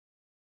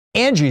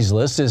Angie's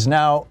List is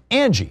now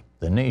Angie,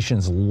 the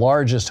nation's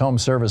largest home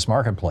service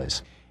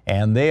marketplace.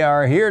 And they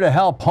are here to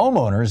help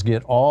homeowners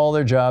get all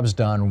their jobs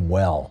done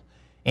well.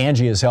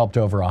 Angie has helped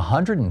over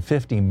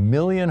 150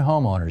 million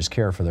homeowners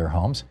care for their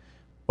homes.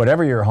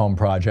 Whatever your home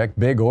project,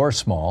 big or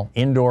small,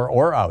 indoor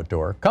or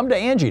outdoor, come to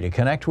Angie to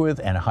connect with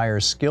and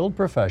hire skilled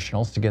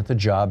professionals to get the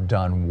job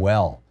done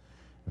well.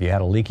 Have you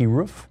had a leaky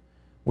roof?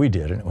 We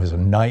did, and it was a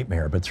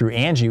nightmare. But through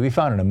Angie, we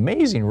found an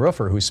amazing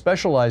roofer who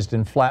specialized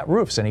in flat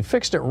roofs, and he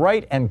fixed it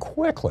right and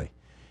quickly.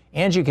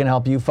 Angie can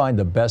help you find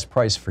the best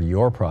price for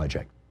your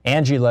project.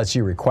 Angie lets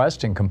you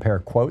request and compare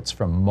quotes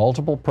from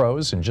multiple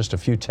pros in just a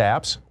few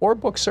taps, or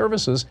book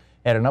services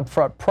at an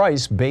upfront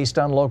price based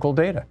on local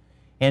data.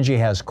 Angie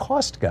has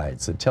cost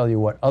guides that tell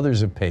you what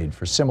others have paid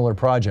for similar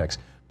projects,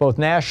 both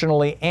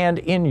nationally and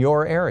in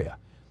your area.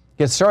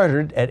 Get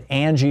started at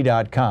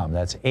Angie.com.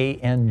 That's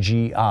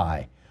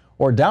A-N-G-I.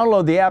 Or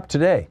download the app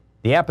today.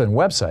 The app and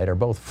website are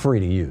both free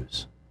to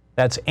use.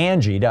 That's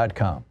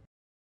Angie.com.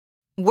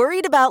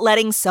 Worried about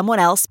letting someone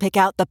else pick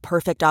out the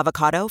perfect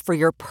avocado for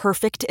your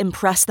perfect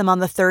impress them on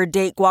the third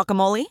date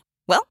guacamole?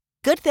 Well,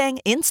 good thing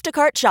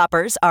Instacart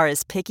shoppers are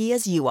as picky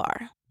as you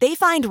are. They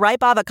find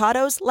ripe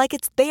avocados like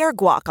it's their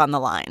guac on the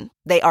line.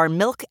 They are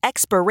milk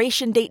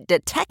expiration date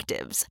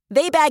detectives.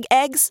 They bag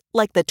eggs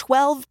like the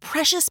 12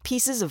 precious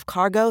pieces of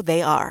cargo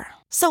they are.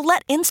 So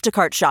let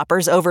Instacart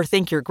shoppers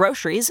overthink your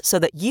groceries so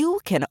that you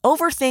can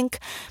overthink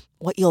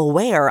what you'll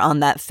wear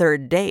on that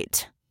third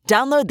date.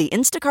 Download the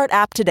Instacart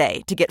app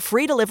today to get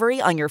free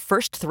delivery on your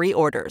first 3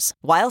 orders,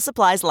 while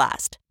supplies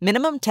last.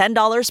 Minimum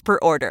 $10 per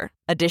order.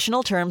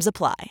 Additional terms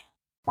apply.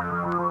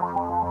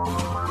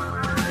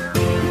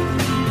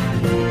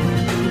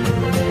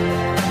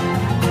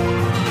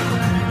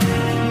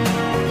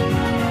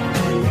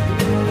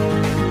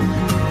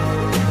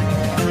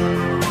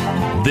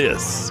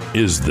 This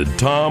is the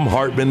Thom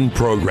Hartmann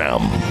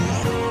Program.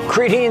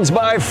 Greetings,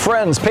 my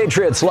friends,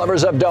 patriots,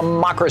 lovers of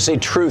democracy,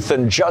 truth,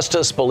 and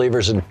justice,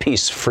 believers in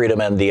peace, freedom,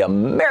 and the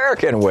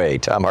American way.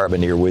 Thom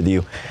Hartmann here with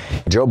you.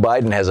 Joe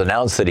Biden has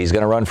announced that he's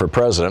going to run for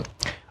president.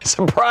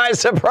 Surprise,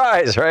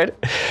 surprise, right?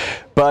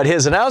 But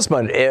his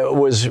announcement, it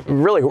was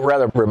really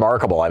rather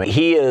remarkable. I mean,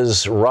 he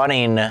is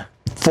running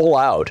full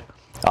out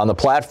on the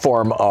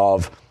platform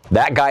of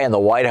that guy in the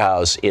White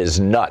House is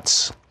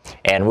nuts,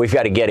 and we've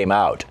got to get him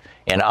out.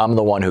 And I'm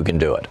the one who can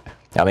do it.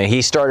 I mean,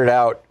 he started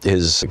out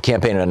his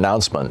campaign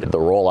announcement, the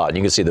rollout.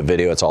 You can see the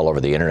video. It's all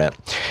over the internet.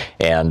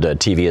 And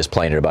TV is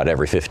playing it about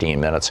every 15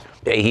 minutes.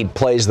 He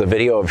plays the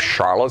video of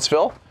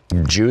Charlottesville.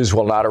 Jews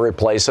will not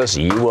replace us.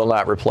 You will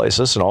not replace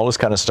us, and all this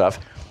kind of stuff.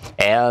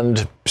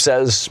 And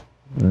says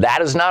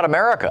that is not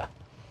America.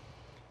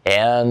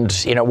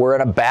 And, you know, we're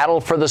in a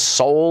battle for the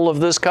soul of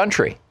this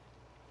country.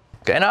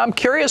 And I'm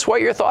curious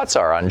what your thoughts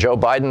are on Joe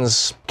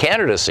Biden's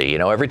candidacy. You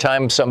know, every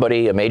time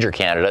somebody, a major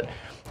candidate,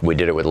 we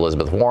did it with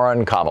Elizabeth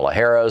Warren, Kamala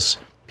Harris,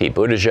 Pete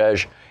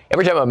Buttigieg.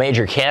 Every time a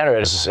major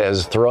candidate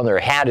has thrown their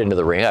hat into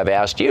the ring, I've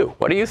asked you,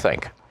 what do you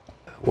think?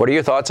 What are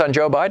your thoughts on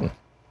Joe Biden?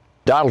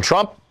 Donald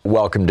Trump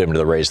welcomed him to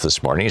the race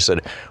this morning. He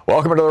said,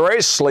 "Welcome to the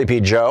race, Sleepy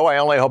Joe. I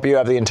only hope you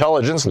have the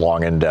intelligence,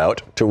 long in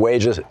doubt, to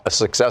wage a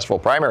successful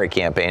primary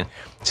campaign."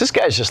 This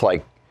guy's just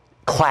like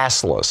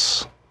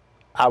classless.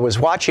 I was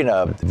watching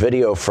a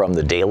video from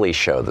The Daily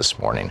Show this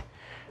morning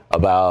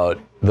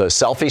about the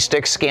selfie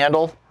stick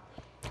scandal,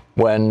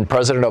 when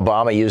President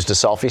Obama used a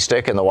selfie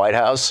stick in the White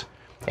House,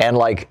 and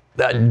like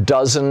a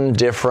dozen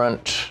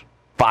different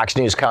Fox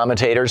News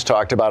commentators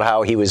talked about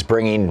how he was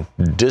bringing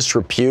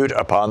disrepute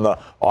upon the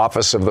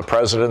office of the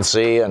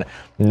presidency, and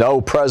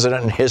no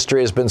president in history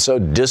has been so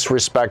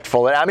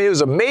disrespectful. I mean, it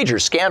was a major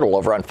scandal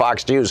over on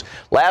Fox News,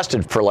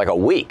 lasted for like a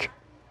week.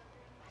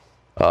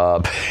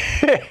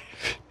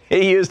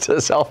 He used a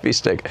selfie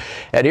stick.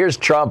 And here's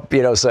Trump,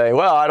 you know, saying,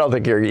 well, I don't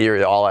think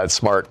you're all that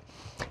smart.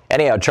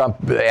 Anyhow,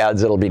 Trump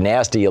adds it'll be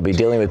nasty. You'll be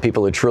dealing with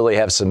people who truly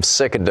have some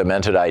sick and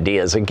demented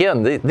ideas.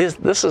 Again,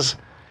 this is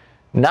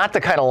not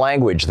the kind of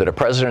language that a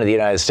president of the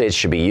United States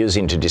should be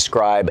using to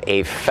describe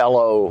a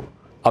fellow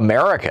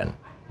American,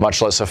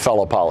 much less a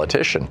fellow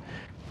politician.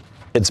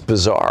 It's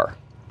bizarre.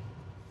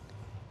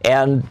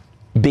 And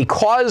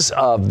because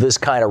of this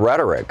kind of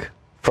rhetoric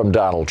from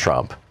Donald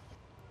Trump,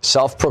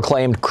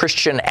 self-proclaimed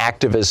Christian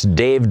activist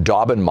Dave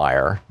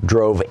Daubenmire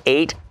drove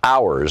 8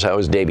 hours. That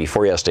was the day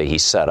before yesterday he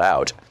set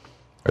out.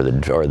 Or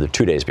the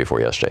 2 days before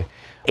yesterday,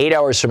 8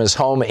 hours from his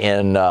home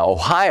in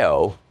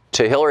Ohio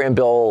to Hillary and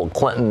Bill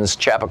Clinton's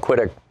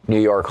Chappaquiddick, New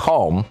York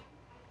home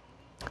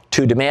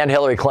to demand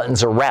Hillary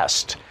Clinton's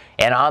arrest.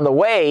 And on the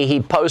way,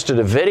 he posted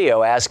a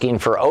video asking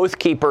for Oath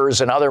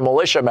Keepers and other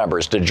militia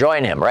members to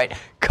join him, right?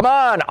 Come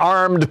on,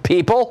 armed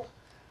people.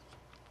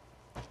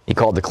 He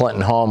called the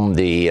Clinton home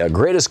the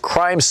greatest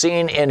crime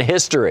scene in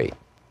history.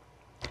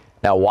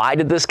 Now, why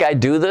did this guy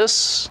do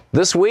this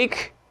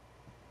week?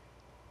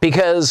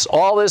 Because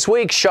all this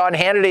week, Sean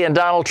Hannity and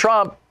Donald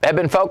Trump have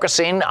been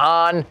focusing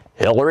on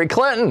Hillary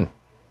Clinton.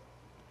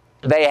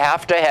 They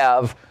have to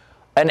have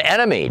an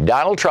enemy.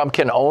 Donald Trump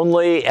can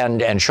only,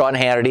 and Sean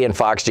Hannity and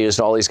Fox News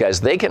and all these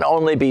guys, they can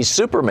only be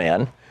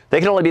Superman. They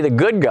can only be the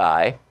good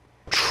guy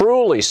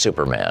truly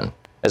Superman,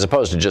 as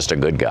opposed to just a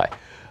good guy.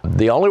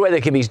 The only way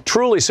they can be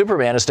truly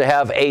Superman is to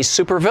have a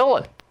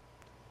supervillain.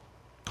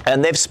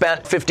 And they've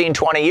spent 15,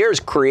 20 years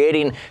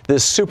creating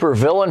this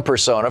supervillain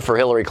persona for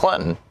Hillary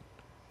Clinton.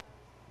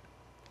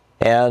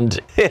 And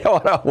you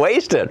don't want to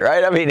waste it,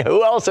 right? I mean,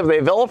 who else have they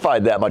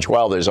vilified that much?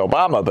 Well, there's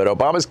Obama, but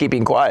Obama's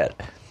keeping quiet.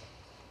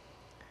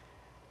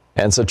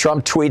 And so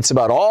Trump tweets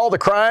about all the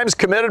crimes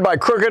committed by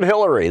crooked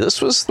Hillary.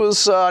 This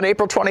was on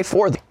April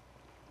 24th.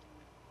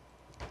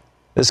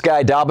 This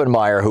guy,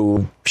 Daubenmire,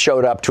 who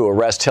showed up to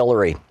arrest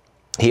Hillary,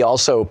 he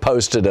also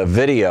posted a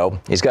video.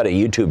 He's got a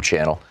YouTube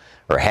channel,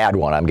 or had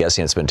one. I'm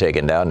guessing it's been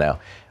taken down now,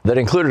 that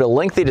included a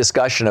lengthy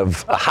discussion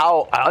of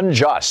how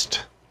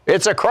unjust.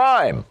 It's a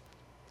crime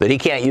that he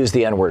can't use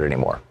the N-word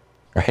anymore,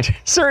 right?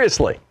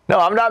 Seriously. No,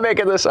 I'm not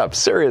making this up.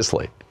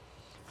 Seriously.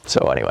 So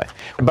anyway,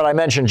 but I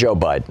mentioned Joe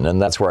Biden,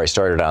 and that's where I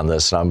started on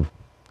this. And I'm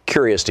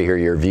curious to hear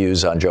your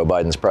views on Joe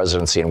Biden's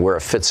presidency and where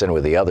it fits in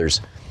with the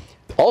others.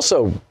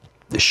 Also,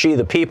 the She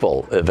the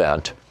People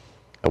event,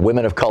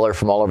 women of color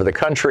from all over the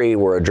country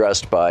were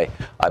addressed by,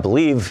 I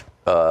believe,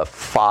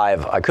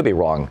 5, I could be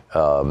wrong,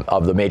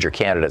 of the major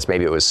candidates.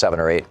 Maybe it was 7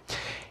 or 8.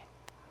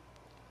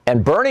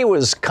 And Bernie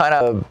was kind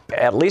of,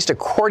 at least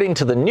according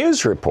to the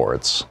news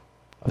reports,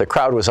 the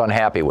crowd was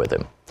unhappy with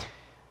him,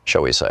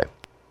 shall we say.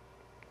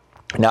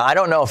 Now, I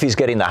don't know if he's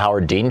getting the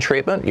Howard Dean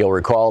treatment. You'll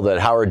recall that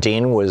Howard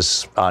Dean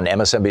was on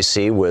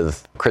MSNBC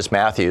with Chris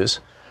Matthews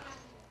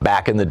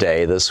back in the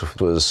day. This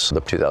was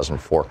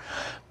 2004.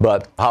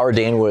 But Howard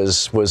Dean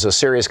was a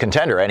serious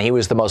contender, and he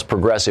was the most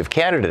progressive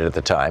candidate at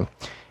the time.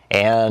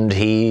 And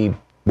he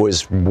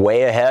was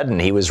way ahead,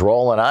 and he was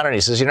rolling on, and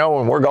he says, you know,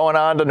 when we're going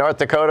on to North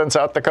Dakota and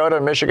South Dakota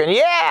and Michigan,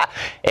 yeah!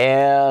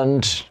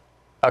 And,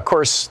 of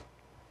course,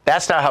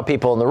 that's not how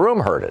people in the room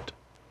heard it.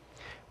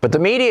 But the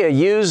media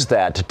used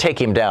that to take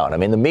him down. I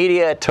mean, the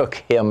media took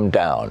him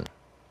down.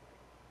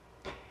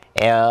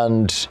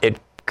 And it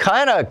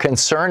kind of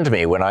concerned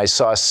me when I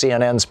saw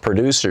CNN's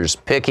producers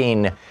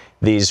picking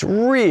these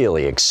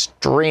really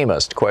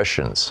extremist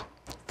questions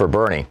for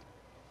Bernie.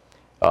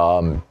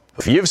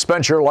 If you've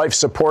spent your life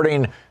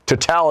supporting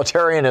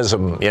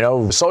totalitarianism, you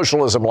know,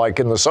 socialism like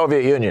in the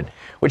Soviet Union,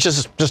 which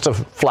is just a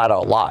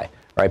flat-out lie,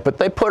 right? But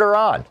they put her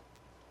on.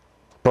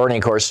 Bernie,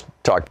 of course,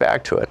 talked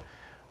back to it.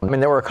 I mean,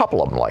 there were a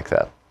couple of them like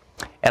that.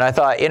 And I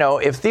thought, you know,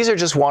 if these are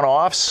just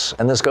one-offs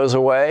and this goes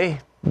away,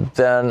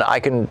 then I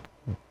can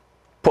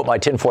put my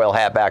tinfoil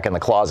hat back in the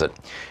closet.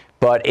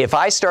 But if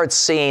I start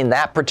seeing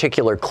that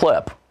particular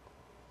clip,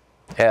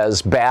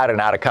 as bad and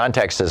out of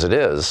context as it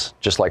is,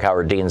 just like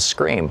Howard Dean's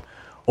scream,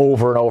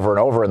 over and over and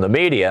over in the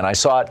media, and I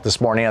saw it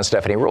this morning on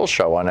Stephanie Ruhl's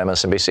show on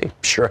MSNBC.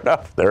 Sure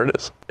enough, there it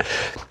is.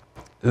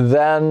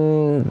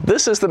 Then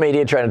this is the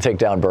media trying to take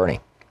down Bernie,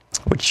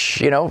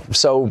 which, you know,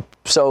 so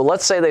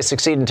let's say they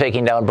succeed in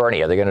taking down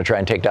Bernie. Are they going to try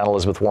and take down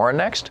Elizabeth Warren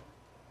next?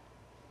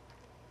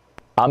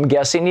 I'm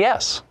guessing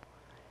yes.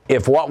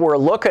 If what we're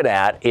looking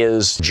at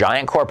is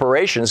giant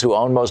corporations who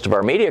own most of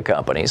our media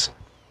companies,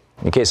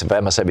 in the case of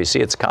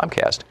MSNBC, it's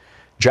Comcast,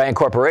 giant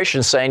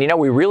corporations saying, you know,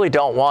 we really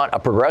don't want a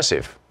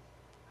progressive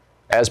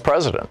as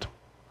president.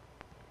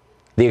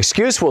 The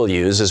excuse we'll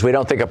use is we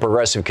don't think a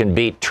progressive can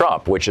beat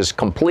Trump, which is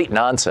complete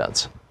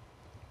nonsense.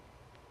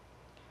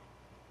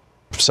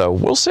 So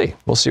we'll see.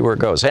 We'll see where it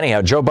goes.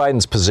 Anyhow, Joe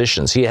Biden's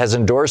positions. He has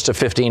endorsed a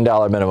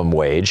 $15 minimum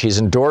wage. He's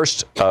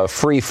endorsed a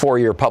free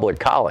 4-year public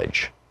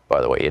college, by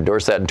the way. He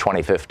endorsed that in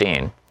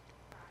 2015.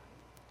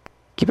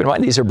 Keep in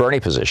mind, these are Bernie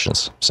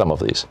positions, some of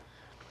these.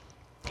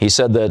 He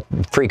said that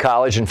free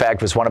college, in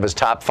fact, was one of his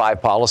top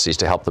 5 policies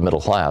to help the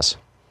middle class.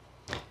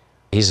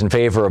 He's in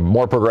favor of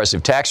more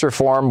progressive tax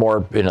reform,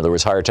 more, in other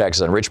words, higher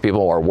taxes on rich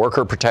people, more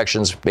worker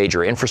protections,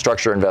 major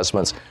infrastructure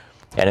investments,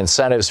 and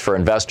incentives for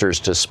investors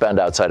to spend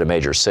outside of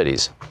major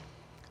cities.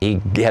 He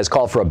has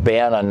called for a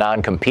ban on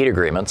non-compete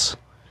agreements,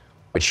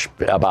 which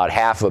about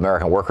half of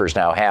American workers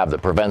now have,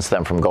 that prevents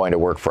them from going to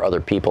work for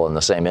other people in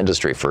the same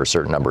industry for a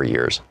certain number of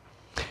years.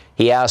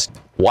 He asked,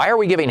 why are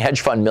we giving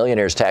hedge fund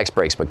millionaires tax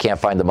breaks but can't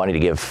find the money to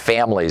give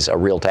families a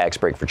real tax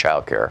break for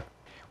child care?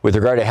 With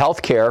regard to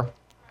health care,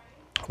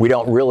 we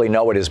don't really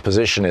know what his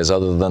position is,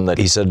 other than that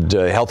he said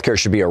health care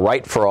should be a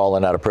right for all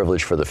and not a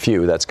privilege for the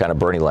few. That's kind of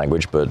Bernie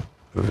language, but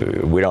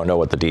we don't know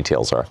what the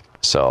details are.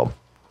 So,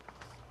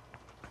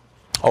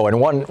 oh, and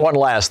one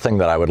last thing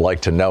that I would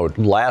like to note.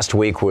 Last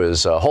week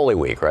was Holy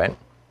Week, right?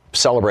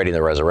 Celebrating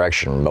the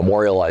resurrection,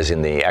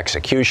 memorializing the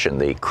execution,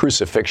 the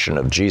crucifixion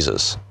of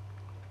Jesus.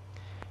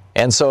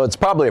 And so it's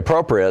probably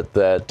appropriate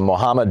that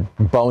Mohammed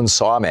Bone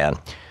Sawman,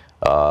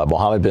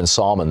 Mohammed bin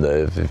Salman,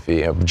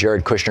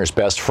 Jared Kushner's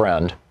best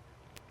friend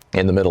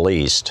in the Middle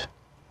East,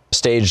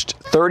 staged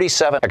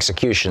 37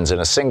 executions in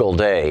a single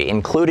day,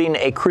 including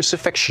a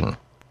crucifixion.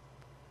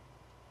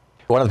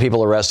 One of the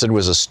people arrested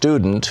was a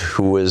student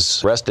who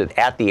was arrested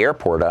at the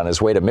airport on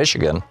his way to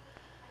Michigan.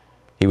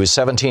 He was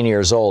 17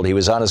 years old. He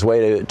was on his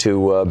way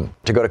to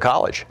go to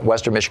college,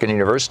 Western Michigan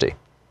University.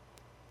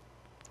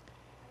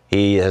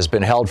 He has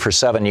been held for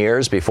 7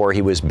 years before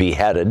he was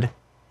beheaded.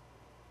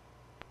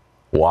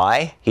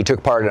 Why? He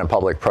took part in a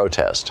public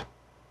protest.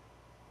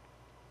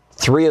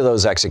 3 of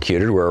those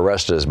executed were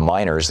arrested as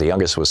minors. The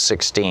youngest was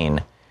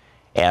 16.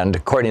 And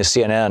according to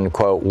CNN,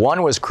 quote,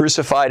 one was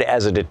crucified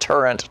as a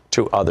deterrent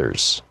to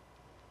others.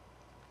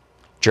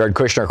 Jared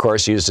Kushner, of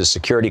course, used his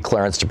security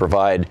clearance to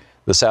provide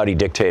the Saudi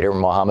dictator,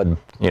 Mohammed,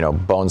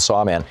 Bone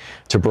Sawman,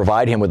 to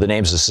provide him with the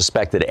names of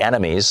suspected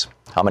enemies.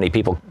 How many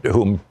people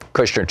whom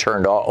Kushner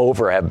turned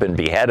over have been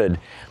beheaded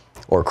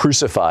or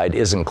crucified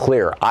isn't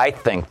clear. I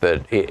think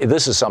that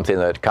this is something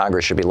that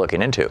Congress should be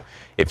looking into.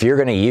 If you're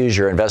going to use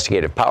your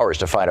investigative powers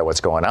to find out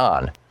what's going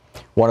on,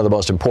 one of the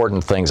most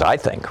important things, I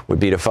think, would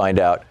be to find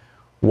out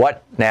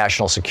what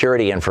national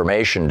security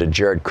information did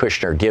Jared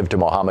Kushner give to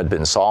Mohammed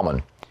bin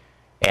Salman,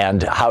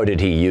 and how did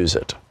he use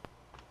it?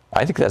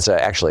 I think that's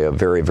actually a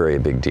very, very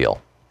big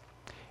deal.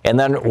 And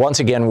then once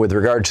again, with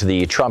regard to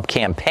the Trump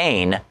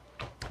campaign,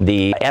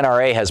 the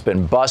NRA has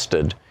been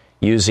busted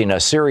using a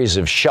series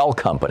of shell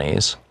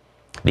companies.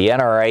 The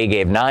NRA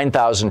gave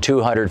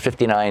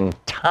 9,259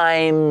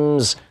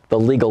 times the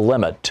legal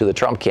limit to the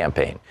Trump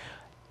campaign,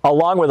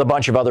 along with a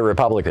bunch of other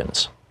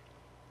Republicans.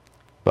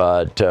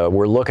 But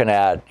we're looking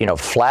at,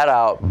 flat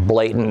out,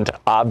 blatant,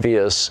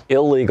 obvious,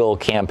 illegal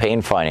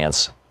campaign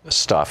finance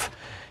stuff.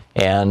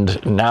 And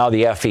now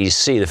the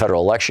FEC, the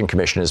Federal Election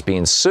Commission, is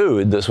being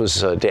sued. This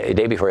was a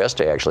day before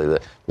yesterday, actually.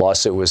 The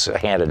lawsuit was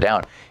handed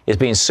down. Is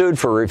being sued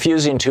for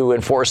refusing to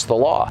enforce the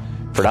law,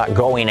 for not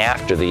going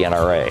after the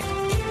NRA.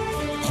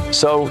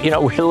 So,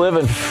 we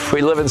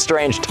live in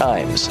strange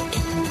times.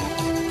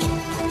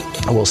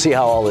 We'll see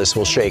how all this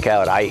will shake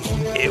out.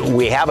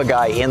 We have a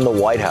guy in the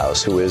White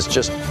House who is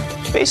just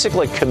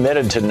basically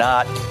committed to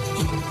not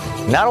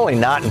only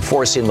not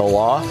enforcing the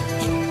law,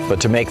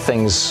 but to making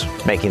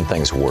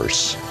things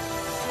worse.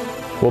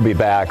 We'll be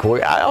back.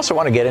 I also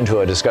want to get into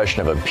a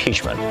discussion of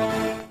impeachment.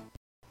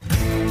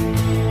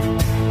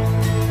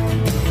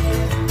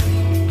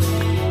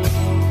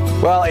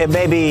 Well, it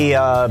may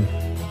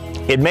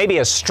be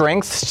a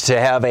strength to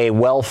have a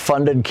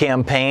well-funded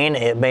campaign.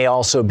 It may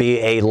also be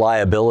a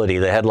liability.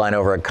 The headline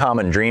over at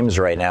Common Dreams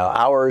right now: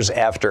 hours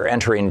after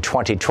entering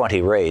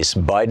 2020 race,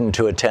 Biden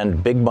to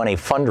attend big money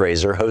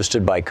fundraiser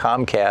hosted by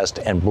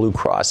Comcast and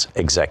BlueCross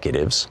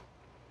executives.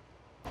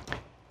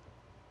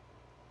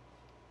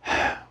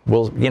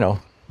 Well,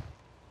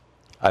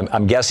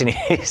 I'm guessing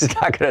he's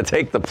not going to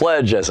take the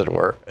pledge, as it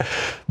were.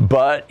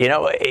 But,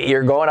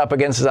 you're going up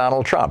against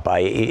Donald Trump.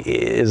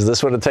 Is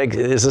this what it's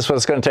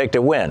going to take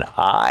to win?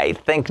 I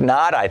think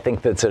not. I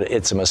think that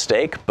it's a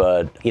mistake.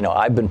 But,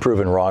 I've been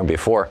proven wrong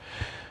before.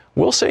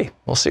 We'll see.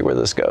 We'll see where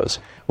this goes.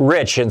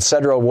 Rich in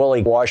Cedro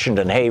Woolley,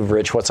 Washington. Hey,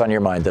 Rich, what's on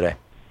your mind today?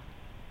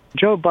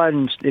 Joe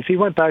Biden, if he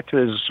went back to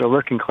his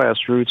working class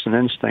roots and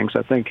instincts,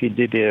 I think he'd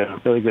be a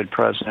really good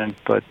president.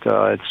 But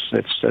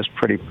it's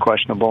pretty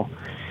questionable.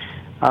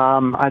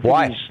 I think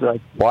Why?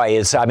 Why?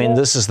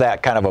 This is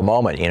that kind of a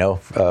moment.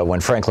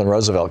 When Franklin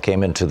Roosevelt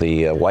came into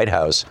the White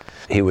House,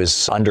 he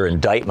was under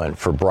indictment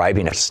for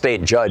bribing a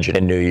state judge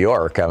in New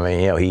York.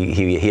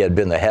 He had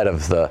been the head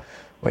of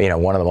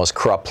one of the most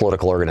corrupt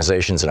political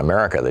organizations in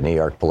America, the New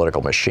York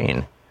political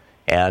machine.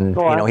 And,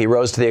 he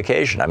rose to the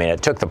occasion.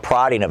 It took the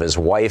prodding of his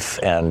wife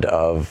and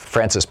of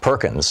Frances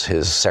Perkins,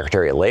 his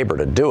Secretary of Labor,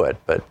 to do it.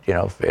 But,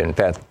 in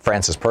fact,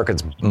 Frances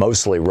Perkins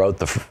mostly wrote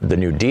the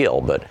New Deal,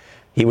 but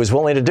he was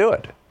willing to do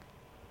it.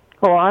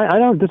 Well, I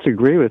don't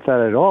disagree with that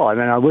at all.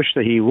 I wish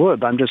that he would,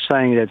 but I'm just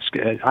saying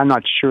I'm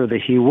not sure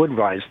that he would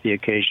rise to the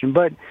occasion,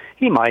 but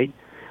he might.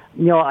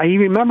 He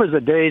remembers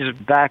the days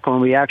back when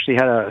we actually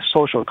had a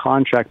social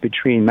contract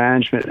between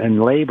management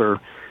and labor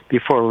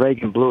before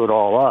Reagan blew it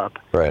all up.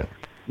 Right.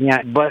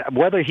 Yeah, but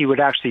whether he would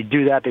actually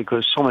do that,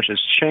 because so much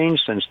has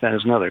changed since then,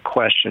 is another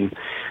question.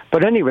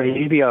 But anyway,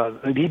 he'd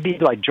be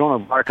like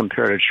Joan of Arc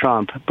compared to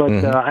Trump.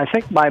 But I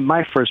think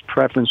my first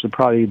preference would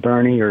probably be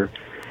Bernie or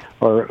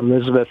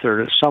Elizabeth,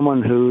 or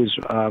someone who's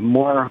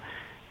more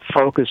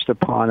focused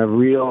upon a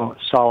real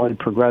solid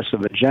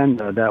progressive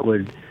agenda that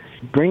would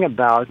bring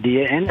about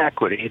the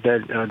inequity,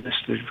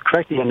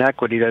 correct the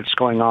inequity that's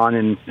going on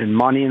in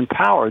money and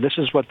power. This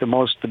is what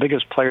the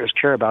biggest players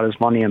care about, is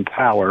money and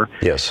power.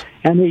 Yes.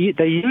 And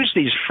they use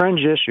these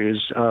fringe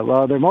issues,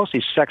 they're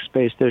mostly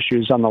sex-based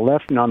issues on the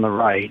left and on the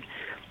right,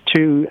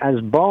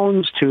 as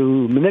bones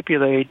to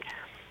manipulate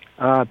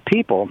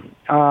people,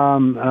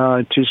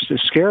 to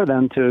scare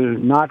them to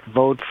not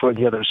vote for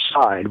the other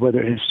side,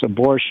 whether it's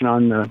abortion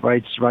on the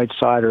right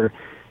side or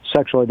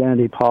sexual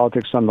identity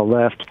politics on the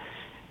left.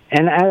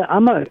 And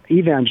I'm an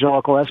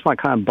evangelical. That's my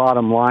kind of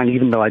bottom line,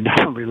 even though I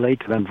don't relate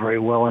to them very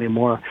well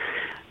anymore.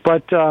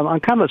 But I'm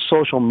kind of a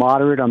social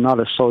moderate. I'm not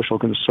a social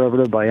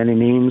conservative by any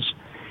means.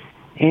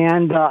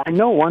 And I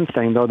know one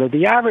thing, though, that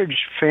the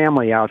average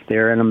family out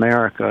there in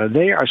America,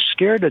 they are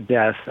scared to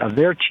death of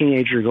their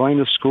teenager going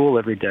to school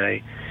every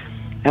day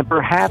and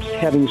perhaps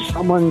having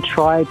someone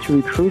try to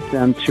recruit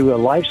them to a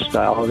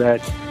lifestyle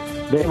that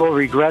they will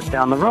regret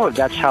down the road.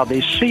 That's how they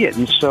see it.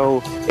 And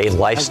so, a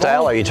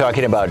lifestyle? Are you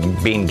talking about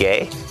being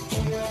gay?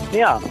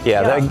 Yeah.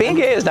 Being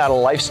gay is not a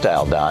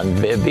lifestyle, Don.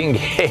 Being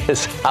gay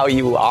is how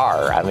you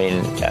are.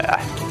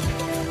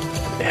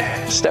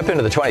 Step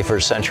into the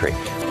 21st century.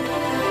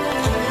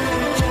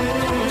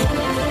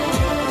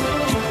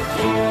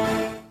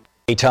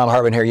 Hey, Thom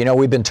Hartman here. You know,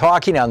 we've been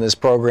talking on this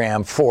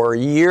program for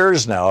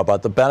years now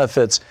about the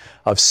benefits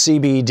of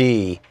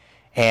CBD.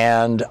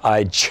 And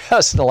I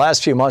just, in the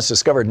last few months,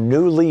 discovered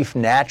New Leaf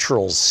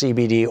Naturals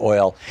CBD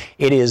oil.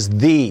 It is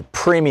the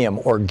premium,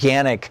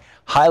 organic,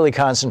 highly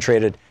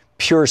concentrated,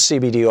 pure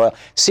CBD oil.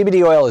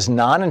 CBD oil is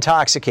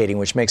non-intoxicating,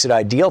 which makes it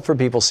ideal for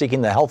people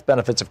seeking the health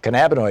benefits of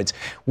cannabinoids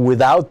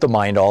without the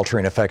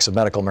mind-altering effects of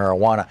medical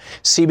marijuana.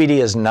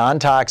 CBD is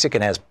non-toxic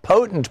and has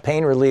potent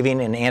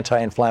pain-relieving and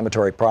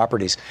anti-inflammatory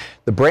properties.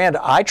 The brand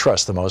I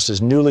trust the most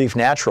is New Leaf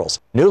Naturals.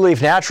 New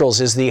Leaf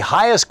Naturals is the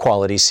highest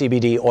quality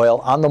CBD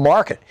oil on the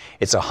market.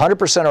 It's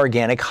 100%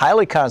 organic,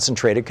 highly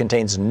concentrated,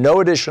 contains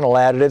no additional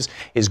additives,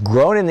 is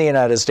grown in the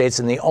United States,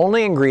 and the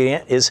only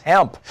ingredient is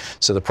hemp.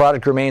 So the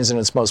product remains in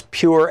its most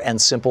pure and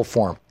simple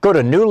form. Go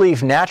to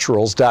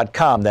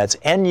newleafnaturals.com. That's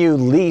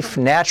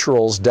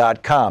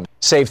nuleafnaturals.com.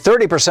 Save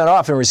 30%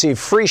 off and receive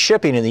free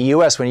shipping in the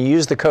U.S. when you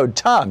use the code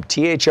THOM,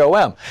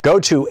 T-H-O-M. Go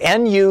to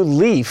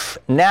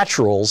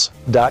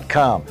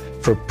nuleafnaturals.com.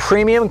 For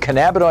premium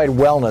cannabinoid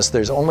wellness,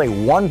 there's only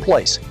one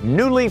place,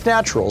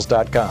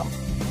 newleafnaturals.com.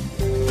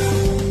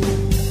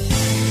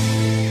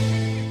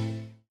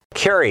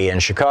 Carrie in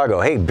Chicago.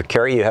 Hey,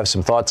 Carrie, you have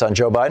some thoughts on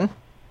Joe Biden?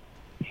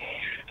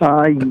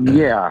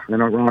 Yeah,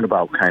 in a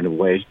roundabout kind of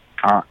way.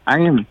 I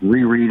am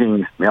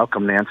rereading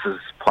Malcolm Nance's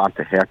Plot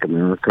to Hack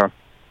America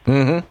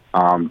in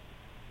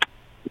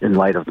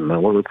light of the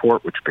Miller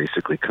Report, which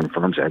basically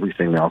confirms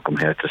everything Malcolm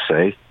had to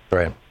say.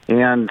 Right.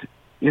 And,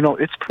 you know,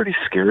 it's pretty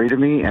scary to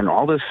me. And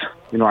all this,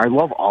 you know, I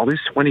love all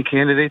these 20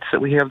 candidates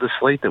that we have, the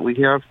slate that we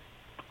have.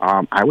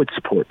 I would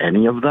support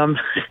any of them.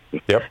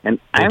 Yep. And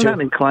I'm not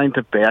inclined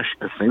to bash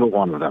a single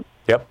one of them.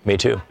 Yep, me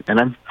too. And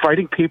I'm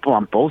fighting people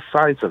on both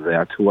sides of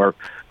that who are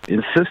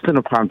insistent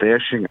upon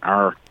bashing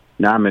our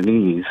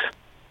nominees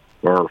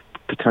or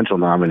potential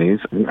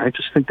nominees. And I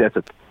just think that's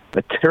a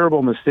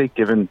terrible mistake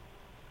given,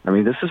 I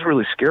mean, this is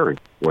really scary,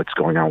 what's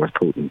going on with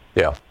Putin.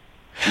 Yeah.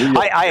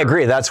 I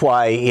agree. That's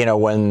why, you know,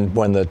 when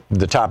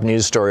the top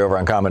news story over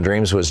on Common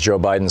Dreams was Joe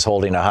Biden's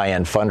holding a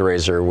high-end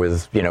fundraiser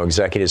with, you know,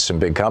 executives from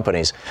big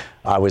companies,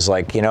 I was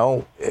like, you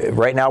know,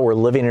 right now we're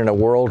living in a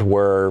world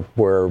where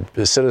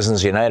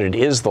Citizens United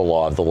is the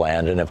law of the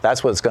land. And if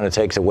that's what it's going to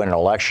take to win an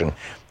election,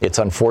 it's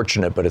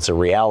unfortunate, but it's a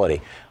reality.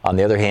 On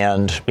the other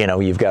hand, you know,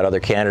 you've got other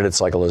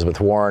candidates like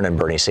Elizabeth Warren and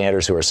Bernie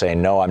Sanders who are saying,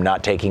 no, I'm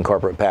not taking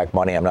corporate PAC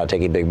money. I'm not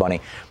taking big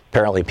money.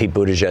 Apparently, Pete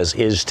Buttigieg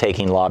is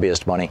taking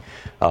lobbyist money.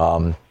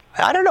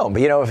 I don't know,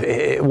 but, you know,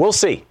 we'll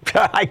see.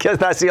 I guess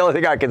that's the only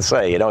thing I can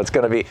say. You know, it's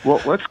going to be. Well,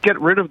 let's get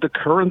rid of the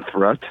current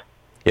threat,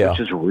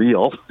 which is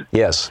real.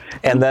 Yes,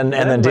 and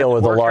then deal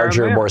with the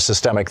larger, more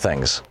systemic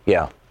things.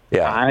 Yeah.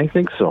 I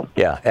think so.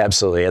 Yeah,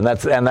 absolutely, and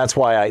that's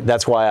why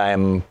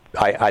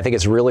I think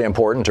it's really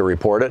important to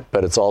report it,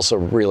 but it's also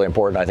really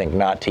important, I think,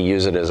 not to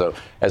use it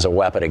as a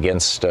weapon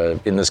against,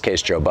 in this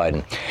case, Joe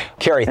Biden.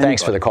 Carrie,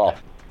 thanks for the call.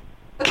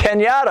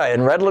 Kenyatta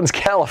in Redlands,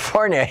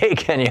 California. Hey,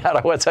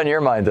 Kenyatta, what's on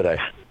your mind today?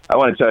 I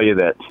want to tell you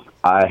that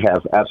I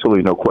have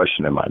absolutely no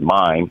question in my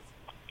mind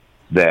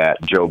that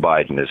Joe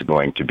Biden is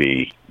going to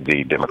be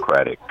the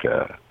Democratic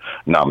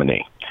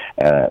nominee.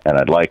 And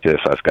I'd like to, if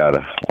I've got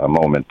a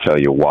moment,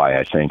 tell you why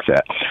I think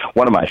that.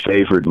 One of my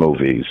favorite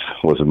movies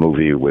was a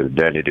movie with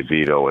Danny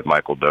DeVito and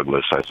Michael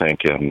Douglas, I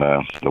think, and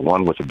the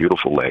one with the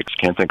beautiful legs.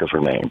 Can't think of her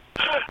name.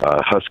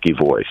 Husky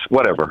voice,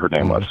 whatever her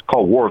name was,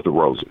 called War of the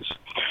Roses.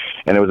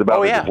 And it was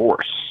about a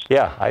divorce.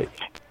 Yeah,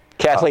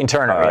 Kathleen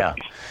Turner,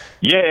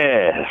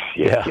 Yes.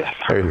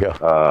 There you go.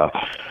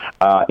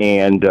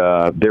 And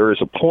there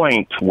is a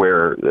point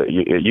where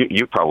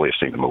you probably have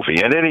seen the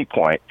movie. At any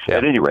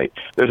rate,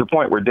 there's a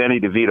point where Danny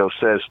DeVito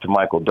says to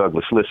Michael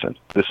Douglas, "Listen,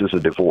 this is a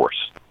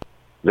divorce.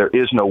 There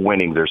is no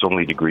winning. There's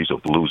only degrees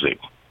of losing."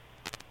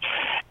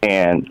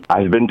 And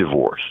I've been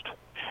divorced.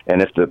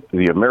 And if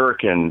the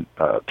American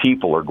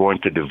people are going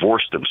to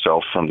divorce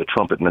themselves from the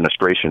Trump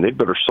administration, they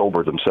better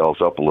sober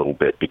themselves up a little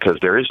bit, because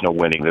there is no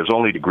winning. There's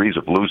only degrees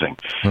of losing.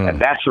 And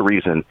that's the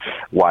reason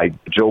why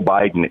Joe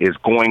Biden is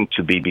going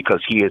to be,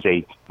 because he is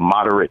a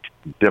moderate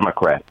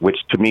Democrat,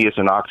 which to me is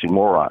an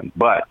oxymoron.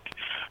 But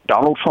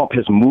Donald Trump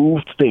has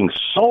moved things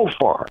so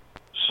far,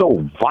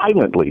 so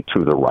violently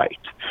to the right.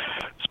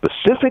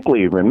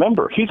 Specifically,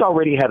 remember, he's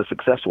already had a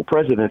successful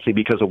presidency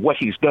because of what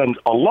he's done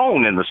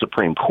alone in the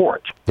Supreme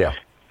Court. Yeah.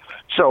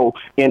 So,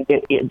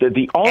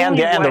 the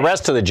only and the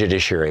rest of the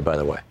judiciary, by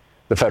the way,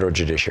 the federal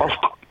judiciary.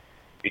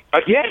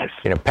 Yes.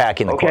 You know,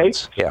 packing the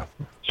courts. Yeah.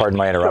 Pardon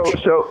my interruption.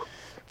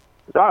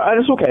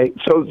 That's okay.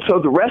 So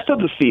the rest of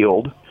the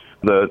field,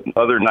 the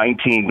other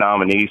 19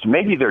 nominees,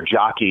 maybe they're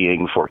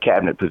jockeying for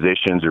cabinet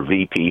positions or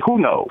VP, who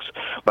knows?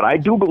 But I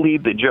do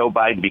believe that Joe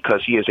Biden,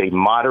 because he is a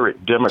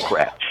moderate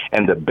Democrat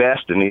and the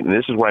best, and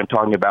this is what I'm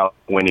talking about,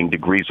 winning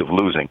degrees of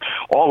losing,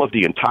 all of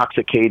the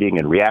intoxicating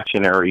and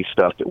reactionary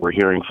stuff that we're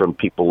hearing from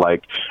people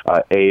like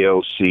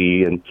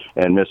AOC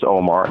and Miss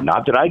Omar,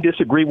 not that I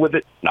disagree with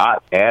it,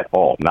 not at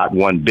all, not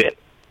one bit.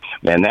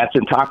 And that's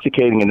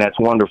intoxicating and that's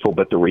wonderful.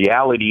 But the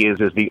reality is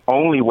the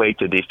only way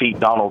to defeat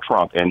Donald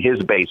Trump and his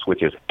base,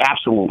 which is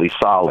absolutely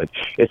solid,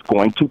 it's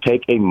going to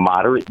take a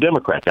moderate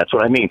Democrat. That's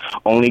what I mean.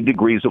 Only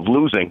degrees of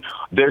losing.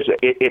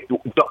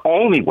 The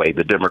only way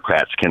the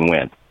Democrats can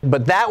win.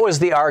 But that was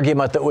the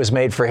argument that was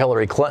made for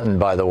Hillary Clinton,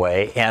 by the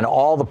way. And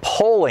all the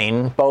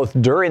polling, both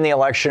during the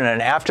election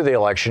and after the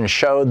election,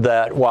 showed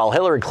that while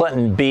Hillary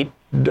Clinton beat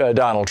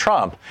Donald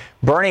Trump,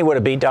 Bernie would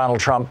have beat Donald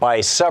Trump by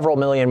several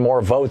million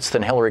more votes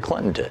than Hillary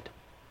Clinton did.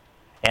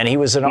 And he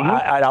was an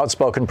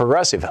outspoken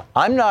progressive.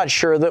 I'm not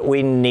sure that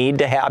we need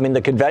to have, I mean,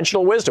 the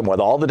conventional wisdom, what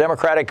all the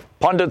Democratic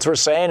pundits were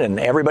saying and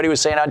everybody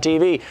was saying on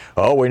TV,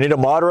 oh, we need a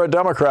moderate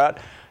Democrat.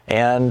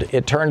 And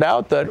it turned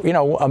out that,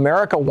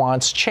 America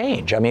wants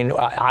change. I mean,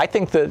 I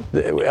think that,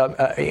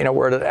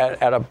 we're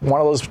at one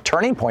of those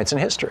turning points in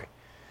history.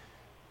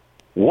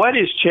 What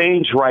is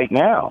change right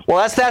now?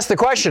 Well, that's the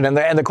question.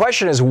 And the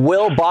question is,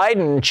 will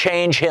Biden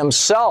change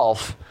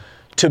himself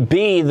to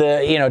be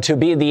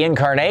the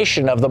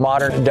incarnation of the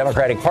modern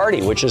Democratic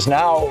Party, which is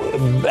now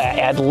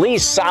at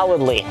least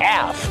solidly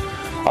half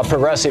a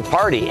progressive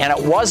party. And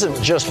it wasn't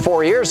just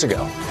 4 years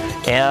ago.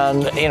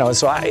 And,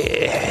 so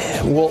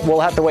we'll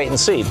have to wait and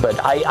see.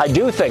 But I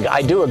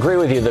do agree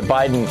with you that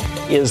Biden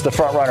is the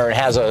front runner and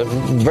has a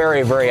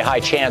very, very high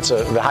chance,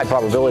 a high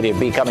probability of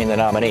becoming the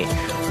nominee.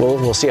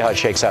 We'll see how it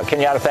shakes out.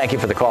 Kenyatta, thank you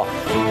for the call.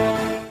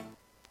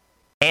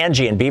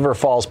 Angie in Beaver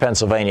Falls,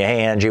 Pennsylvania.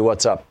 Hey, Angie,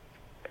 what's up?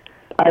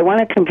 I want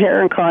to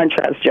compare and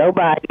contrast Joe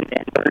Biden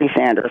and Bernie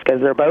Sanders because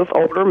they're both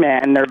older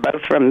men. They're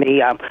both from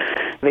the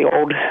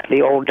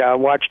old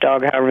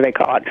watchdog, however they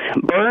call it.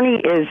 Bernie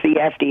is the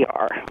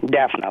FDR,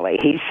 definitely.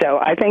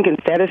 I think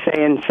instead of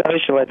saying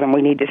socialism,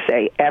 we need to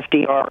say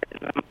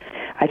FDRism.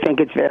 I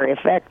think it's very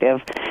effective.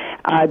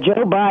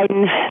 Joe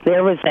Biden,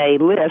 there was a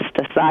list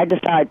of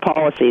side-to-side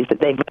policies that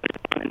they voted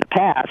on in the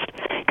past,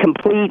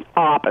 complete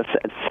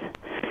opposites.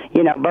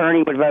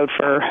 Bernie would vote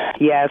for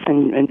yes,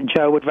 and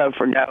Joe would vote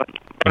for no.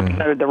 Bernie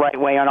voted the right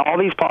way on all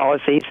these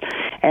policies,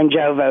 and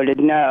Joe voted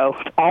no.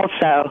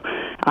 Also,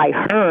 I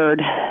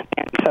heard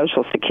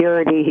Social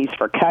Security, he's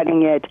for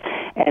cutting it,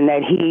 and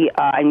that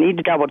I need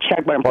to double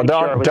check, but I'm pretty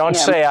sure it was don't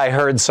him. say I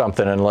heard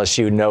something unless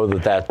you know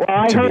that. Well,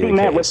 I heard he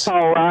met with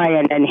Paul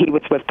Ryan, and he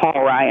was with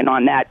Paul Ryan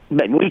on that,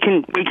 but we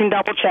can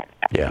double check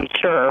that, I'm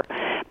sure.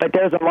 But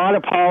there's a lot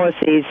of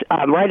policies.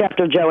 Right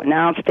after Joe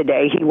announced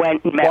today, he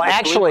went and met with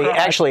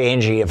actually,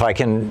 Angie, if I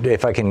can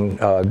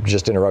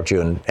just interrupt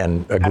you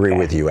and agree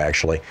with you,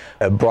 actually.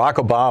 Barack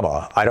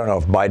Obama, I don't know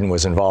if Biden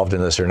was involved in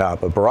this or not,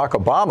 but Barack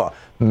Obama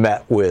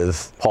met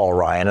with Paul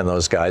Ryan and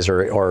those guys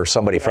or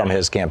somebody from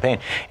his campaign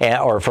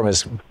or from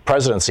his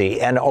presidency.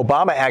 And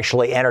Obama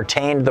actually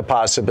entertained the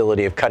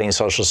possibility of cutting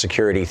Social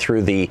Security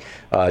through the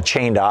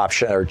chained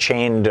option or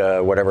chained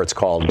whatever it's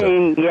called.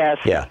 Yes.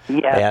 Yeah.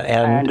 Yes.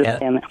 I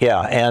understand that.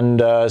 Yeah.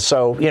 And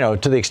so,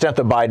 to the extent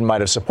that Biden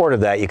might have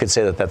supported that, you could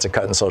say that that's a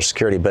cut in Social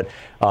Security. But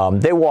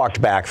they walked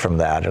back from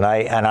that. And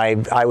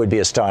I would be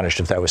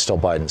astonished if that was still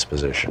Biden's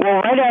position.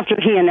 Well, right after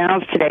he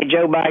announced today,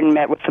 Joe Biden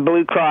met with the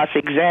Blue Cross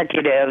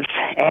executives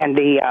and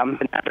the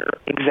another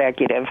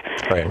executive,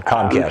 right,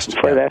 Comcast,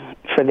 for the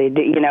and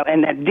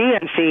the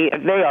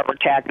DNC, they are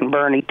attacking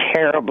Bernie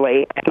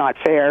terribly. It's not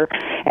fair,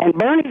 and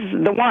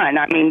Bernie's the one.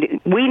 I mean,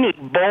 we need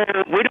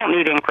bold. We don't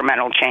need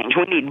incremental change.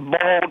 We need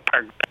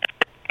bold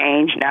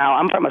change. Now,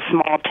 I'm from a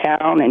small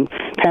town in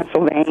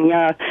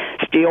Pennsylvania.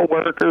 Steel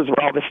workers,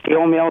 where all the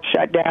steel mills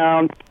shut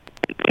down.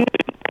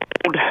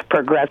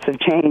 Progressive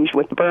change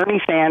with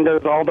Bernie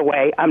Sanders all the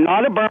way. I'm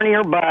not a Bernie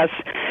or bust,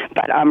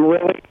 but I'm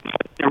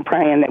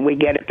praying that we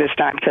get it this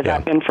time because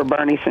I've been for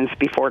Bernie since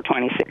before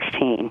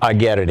 2016. I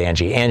get it,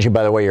 Angie. Angie,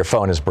 by the way, your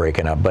phone is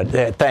breaking up, but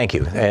thank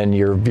you. And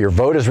your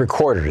vote is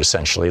recorded,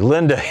 essentially.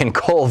 Linda in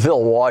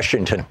Colville,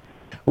 Washington.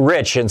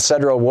 Rich in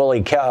Cedro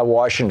Woolley,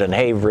 Washington.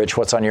 Hey, Rich,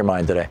 what's on your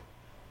mind today?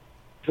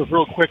 Just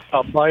real quick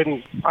about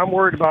Biden. I'm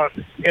worried about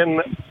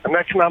in an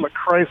economic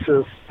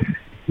crisis,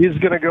 he's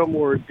going to go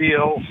more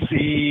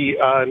DLC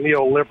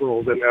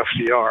neoliberal than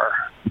FDR.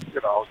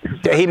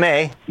 He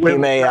may.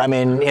 I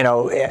mean,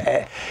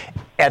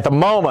 at the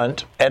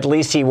moment, at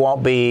least he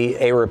won't be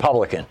a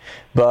Republican.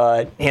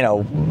 But,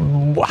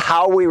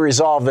 how we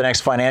resolve the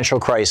next financial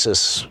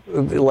crisis,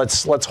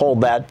 let's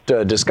hold that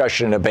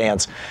discussion in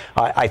advance.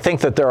 I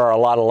think that there are a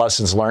lot of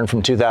lessons learned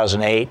from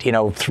 2008.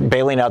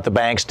 Bailing out the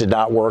banks did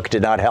not work,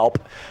 did not help.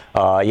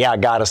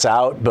 It got us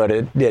out, but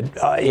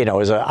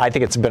I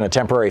think it's been a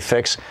temporary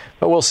fix.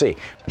 But we'll see.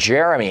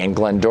 Jeremy in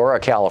Glendora,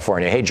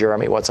 California. Hey,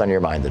 Jeremy, what's on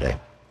your mind today?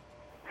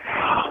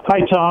 Hi,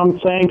 Tom.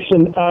 Thanks.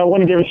 And I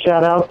want to give a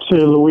shout out to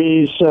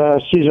Louise.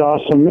 She's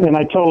awesome. And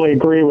I totally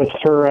agree with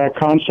her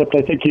concept.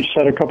 I think you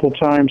said a couple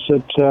times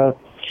that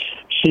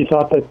she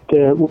thought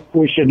that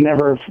we should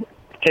never have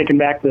taken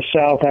back the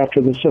South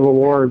after the Civil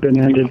War had been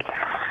ended.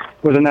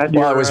 Wasn't that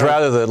Well, it was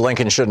rather that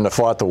Lincoln shouldn't have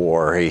fought the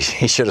war. He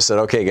should have said,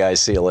 okay,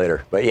 guys, see you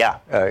later. But yeah.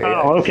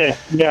 Okay.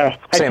 Yeah.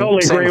 I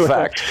totally agree with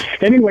that.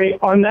 Anyway,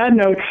 on that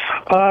note,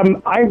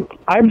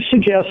 I would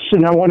suggest,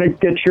 and I want to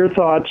get your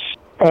thoughts,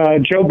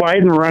 Joe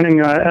Biden running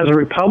as a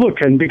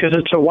Republican because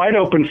it's a wide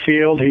open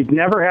field. He'd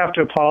never have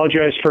to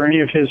apologize for any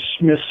of his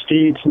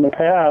misdeeds in the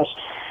past.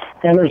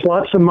 And there's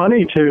lots of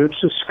money to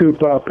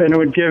scoop up. And it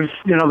would give,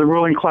 the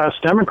ruling class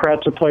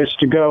Democrats a place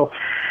to go.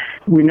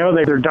 We know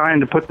they're dying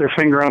to put their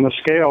finger on the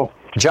scale.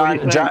 John,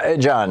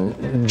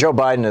 Joe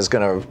Biden is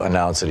going to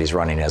announce that he's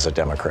running as a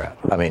Democrat.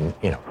 I mean,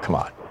 come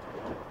on.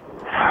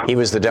 He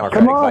was the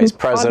Democratic vice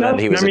president.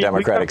 He was a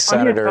Democratic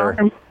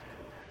senator.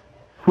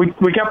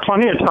 We got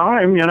plenty of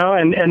time,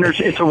 and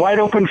it's a wide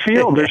open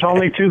field. There's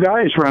only two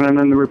guys running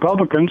in the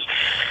Republicans,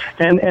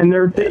 and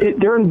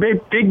they're in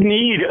big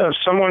need of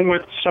someone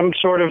with some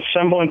sort of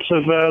semblance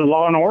of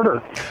law and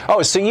order.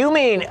 Oh, so you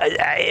mean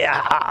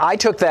I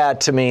took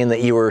that to mean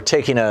that you were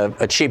taking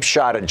a cheap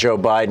shot at Joe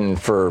Biden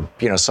for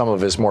some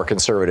of his more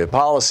conservative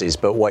policies,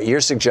 but what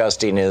you're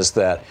suggesting is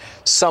that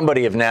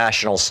somebody of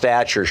national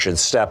stature should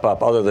step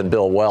up, other than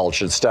Bill Weld,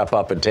 should step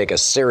up and take a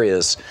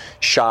serious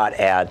shot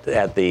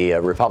at the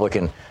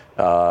Republican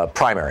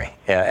primary,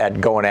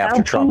 at going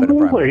after Trump in a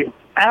primary.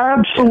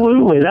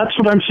 Absolutely. That's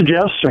what I'm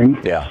suggesting.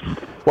 Yeah.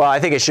 Well, I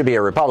think it should be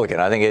a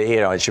Republican. I think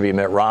it should be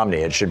Mitt Romney.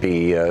 It should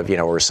be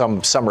or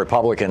some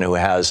Republican who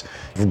has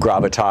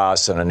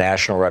gravitas and a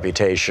national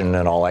reputation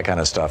and all that kind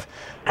of stuff.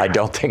 I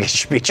don't think it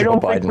should be Joe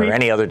Biden or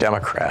any other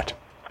Democrat.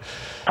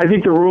 I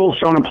think the rules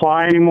don't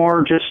apply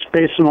anymore, just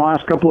based on the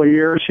last couple of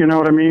years. You know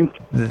what I mean?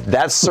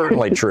 That's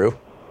certainly true.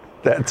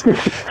 But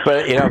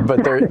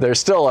there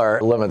still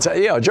are limits.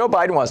 Joe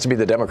Biden wants to be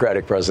the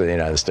Democratic president of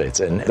the United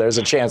States, and there's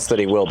a chance that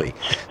he will be.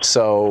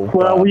 So,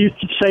 we used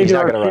to say to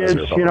our kids,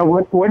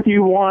 what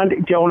you want,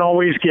 you don't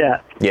always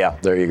get. Yeah,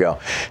 there you go.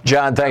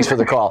 John, thanks for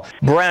the call.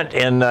 Brent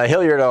in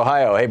Hilliard,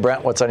 Ohio. Hey,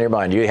 Brent, what's on your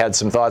mind? You had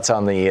some thoughts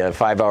on the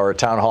 5-hour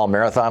town hall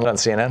marathon on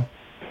CNN?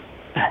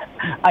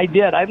 I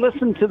did. I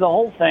listened to the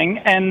whole thing,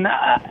 and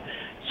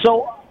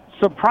so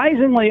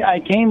surprisingly, I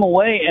came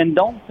away and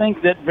don't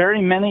think that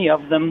very many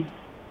of them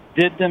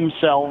did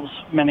themselves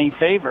many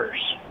favors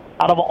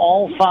out of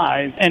all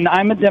 5. And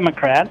I'm a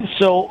Democrat,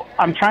 so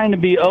I'm trying to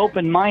be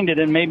open-minded,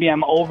 and maybe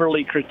I'm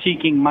overly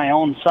critiquing my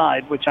own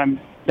side, which I've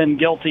been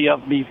guilty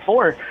of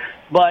before.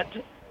 But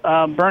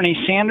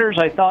Bernie Sanders,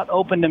 I thought,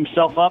 opened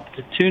himself up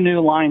to 2 new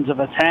lines of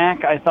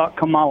attack. I thought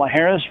Kamala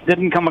Harris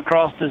didn't come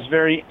across as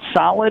very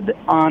solid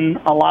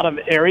on a lot of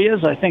areas.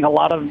 I think a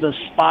lot of the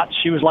spots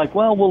she was like,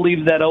 well, we'll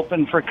leave that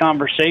open for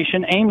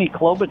conversation. Amy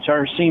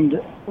Klobuchar seemed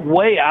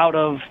way out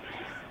of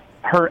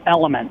her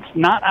element,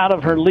 not out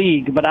of her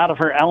league, but out of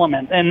her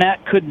element. And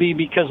that could be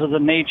because of the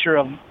nature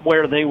of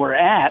where they were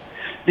at.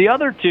 The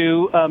other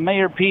two,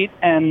 Mayor Pete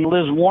and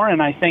Liz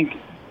Warren, I think,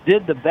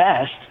 did the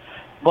best.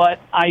 But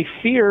I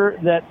fear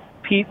that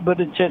Pete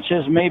Buttigieg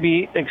has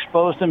maybe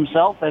exposed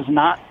himself as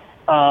not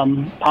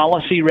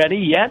policy ready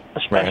yet,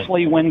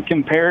 especially when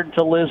compared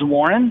to Liz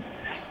Warren.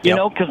 You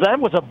know, because that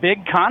was a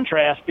big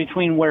contrast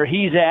between where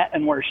he's at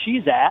and where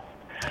she's at.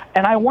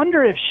 And I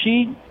wonder if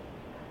she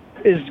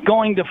is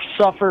going to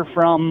suffer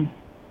from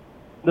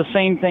the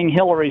same thing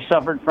Hillary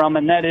suffered from,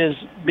 and that is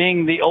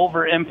being the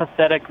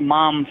over-empathetic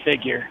mom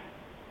figure.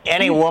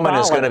 Any woman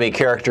is going to be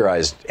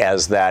characterized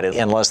as that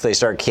unless they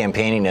start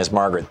campaigning as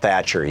Margaret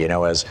Thatcher,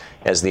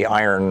 as the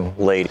Iron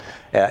Lady.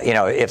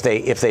 If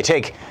they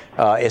take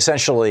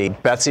essentially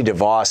Betsy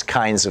DeVos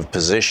kinds of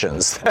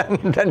positions,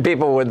 then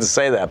people wouldn't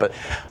say that. But,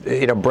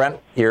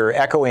 Brent, you're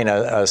echoing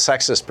a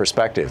sexist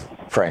perspective,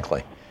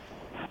 frankly.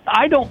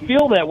 I don't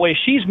feel that way.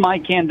 She's my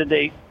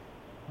candidate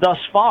thus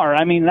far.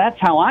 I mean, that's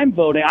how I'm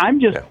voting. I'm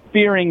just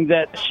fearing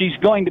that she's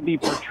going to be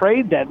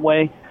portrayed that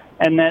way.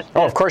 And that,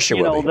 of course you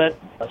will. But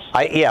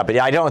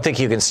I don't think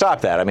you can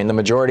stop that. I mean, the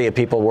majority of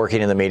people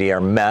working in the media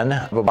are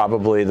men.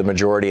 Probably the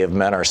majority of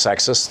men are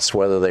sexists,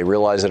 whether they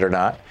realize it or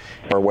not,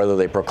 or whether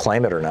they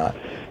proclaim it or not.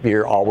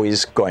 You're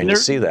always going to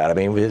see that. I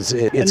mean, it's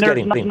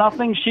getting. There's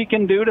nothing she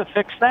can do to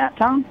fix that,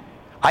 Tom?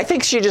 I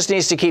think she just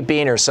needs to keep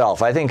being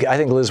herself. I think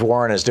Liz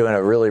Warren is doing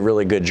a really,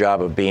 really good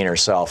job of being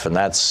herself, and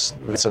that's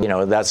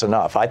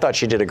enough. I thought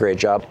she did a great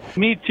job.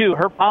 Me too.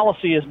 Her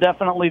policy is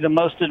definitely the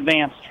most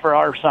advanced for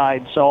our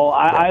side, so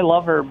I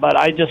love her. But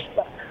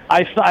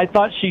I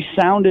thought she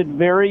sounded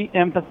very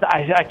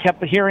empathetic. I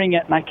kept hearing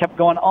it, and I kept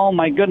going, oh,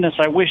 my goodness,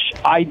 I wish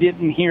I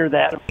didn't hear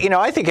that.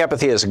 I think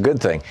empathy is a good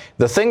thing.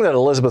 The thing that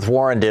Elizabeth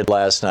Warren did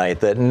last night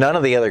that none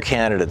of the other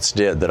candidates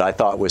did that I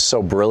thought was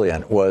so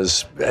brilliant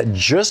was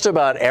just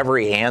about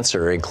every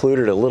answer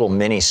included a little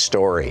mini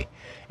story.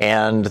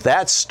 And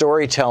that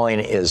storytelling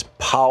is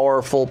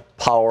powerful,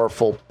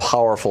 powerful,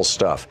 powerful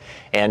stuff.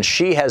 And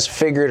she has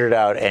figured it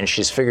out, and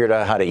she's figured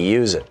out how to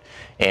use it.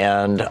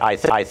 And I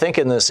think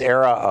in this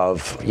era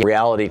of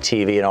reality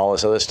TV and all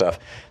this other stuff,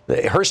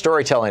 her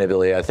storytelling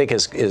ability, I think,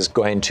 is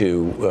going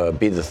to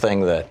be the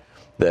thing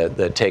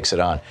that takes it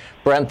on.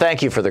 Brent,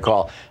 thank you for the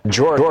call.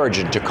 George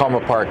in Tacoma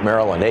Park,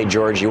 Maryland. Hey,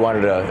 George, you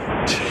wanted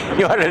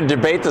to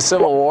debate the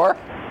Civil War?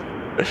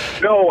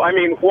 No, I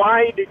mean,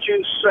 why did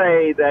you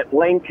say that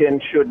Lincoln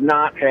should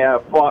not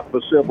have fought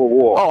the Civil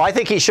War? Oh, I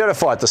think he should have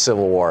fought the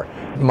Civil War.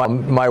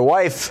 My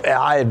wife,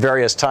 at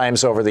various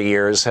times over the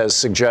years, has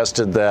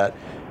suggested that,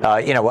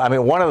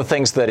 one of the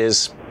things that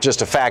is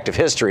just a fact of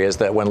history is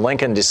that when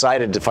Lincoln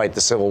decided to fight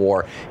the Civil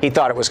War, he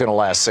thought it was going to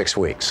last 6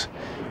 weeks.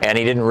 And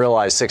he didn't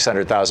realize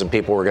 600,000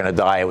 people were going to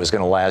die. It was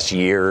going to last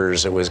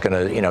years. It was going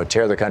to,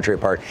 tear the country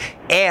apart.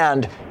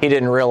 And he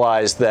didn't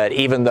realize that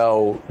even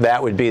though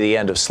that would be the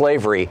end of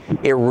slavery,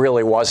 it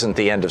really wasn't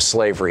the end of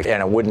slavery, and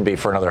it wouldn't be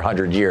for another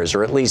 100 years,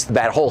 or at least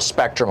that whole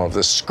spectrum of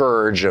the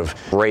scourge of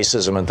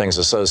racism and things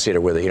associated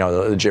with it,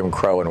 the Jim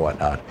Crow and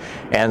whatnot.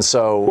 And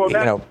so,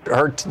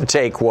 her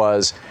take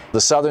was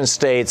the southern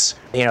states,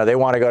 they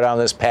want to go down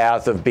this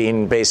path of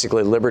being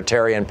basically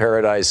libertarian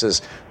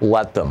paradises.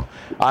 Let them.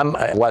 I'm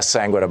less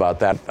sanguine about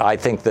that. I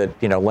think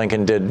that,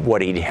 Lincoln did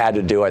what he had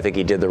to do. I think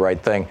he did the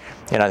right thing.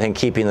 And I think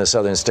keeping the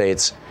southern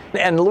states,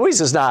 and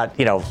Louise is not,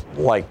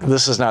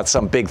 this is not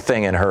some big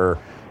thing in her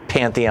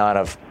pantheon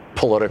of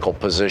political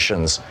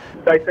positions.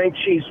 I think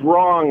she's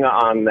wrong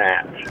on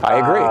that. I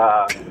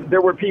agree.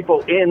 There were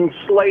people in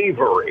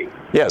slavery.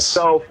 Yes.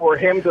 So for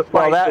him to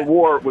fight the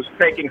war was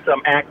taking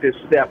some active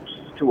steps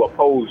to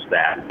oppose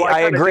that. Well,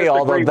 I agree,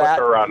 although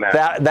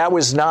that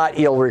was not,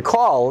 you'll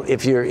recall,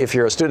 if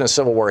you're a student of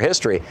Civil War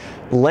history,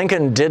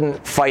 Lincoln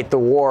didn't fight the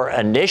war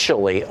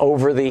initially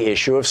over the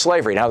issue of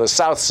slavery. Now, the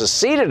South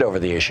seceded over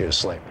the issue of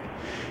slavery,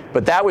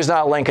 but that was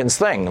not Lincoln's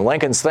thing.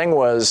 Lincoln's thing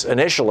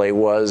initially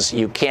was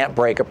you can't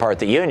break apart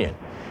the Union,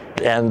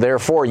 and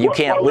therefore you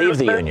can't leave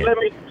the Union.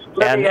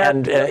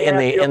 And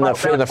in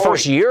the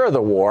first year of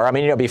the war,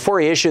 before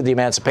he issued the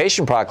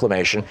Emancipation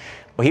Proclamation,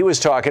 he was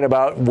talking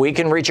about we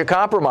can reach a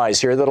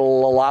compromise here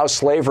that'll allow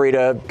slavery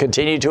to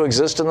continue to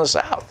exist in the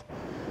South.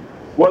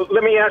 Well,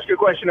 let me ask you a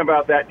question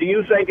about that. Do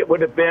you think it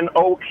would have been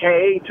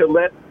okay to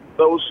let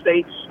those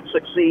states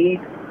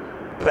succeed?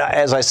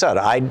 As I said,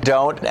 I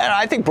don't, and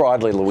I think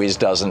broadly Louise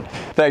doesn't.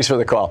 Thanks for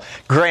the call,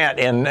 Grant.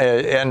 And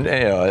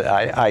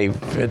I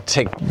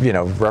take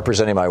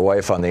representing my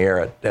wife on the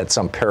air at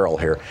some peril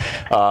here.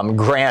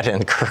 Grant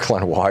in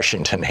Kirkland,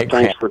 Washington. Hey,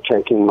 Grant. Thanks for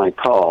taking my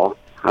call.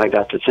 I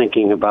got to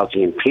thinking about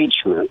the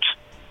impeachment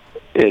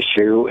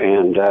issue,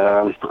 and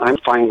I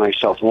find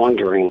myself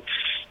wondering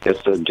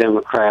if the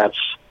Democrats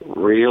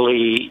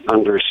really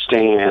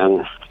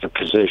understand the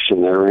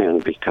position they're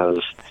in,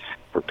 because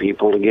for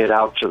people to get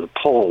out to the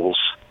polls,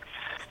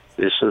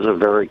 this is a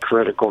very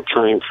critical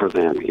time for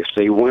them. If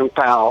they wimp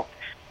out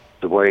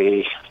the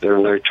way they're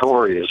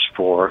notorious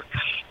for,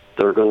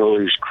 they're going to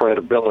lose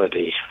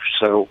credibility.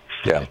 So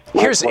yeah,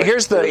 here's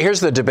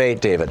the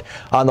debate, David.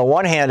 On the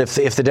one hand,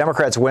 if the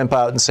Democrats wimp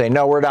out and say,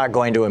 no, we're not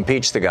going to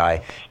impeach the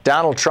guy,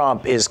 Donald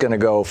Trump is going to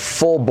go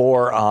full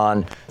bore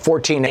on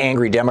 14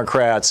 angry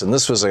Democrats, and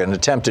this was an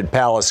attempted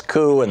palace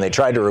coup, and they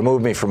tried to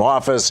remove me from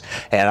office,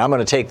 and I'm going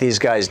to take these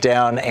guys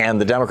down, and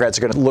the Democrats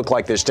are going to look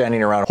like they're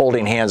standing around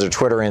holding hands or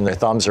twiddling their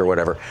thumbs or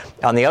whatever.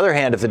 On the other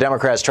hand, if the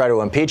Democrats try to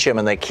impeach him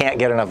and they can't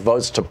get enough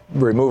votes to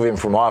remove him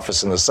from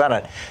office in the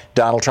Senate,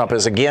 Donald Trump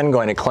is again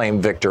going to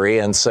claim victory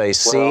and say,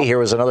 see, here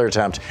was another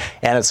attempt.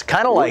 And it's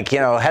kind of like,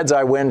 heads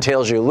I win,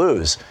 tails you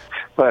lose.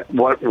 But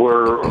what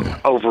we're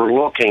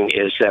overlooking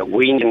is that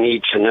we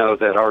need to know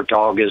that our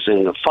dog is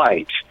in the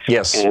fight.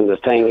 Yes. And the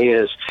thing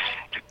is,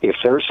 if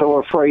they're so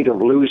afraid of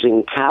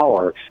losing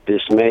power,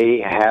 this may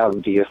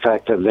have the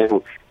effect of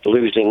them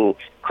losing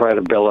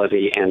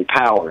credibility and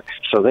power.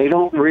 So they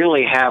don't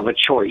really have a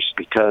choice,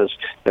 because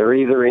they're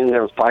either in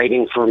there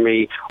fighting for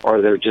me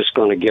or they're just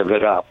going to give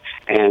it up.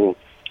 And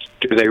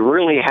do they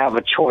really have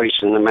a choice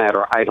in the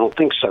matter? I don't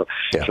think so.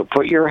 Yeah. So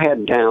put your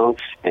head down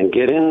and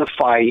get in the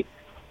fight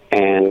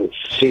and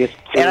see it.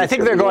 And I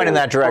think they're going in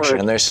that direction,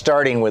 and they're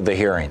starting with the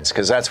hearings,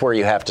 because that's where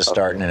you have to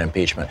start in an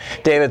impeachment.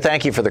 David,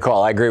 thank you for the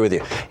call. I agree with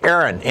you.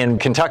 Aaron in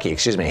Kentucky,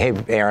 excuse me. Hey,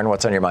 Aaron,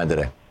 what's on your mind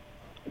today?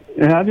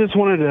 And I just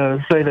wanted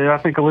to say that I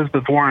think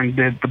Elizabeth Warren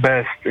did the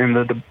best in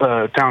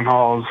the town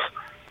halls.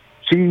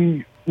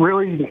 She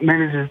really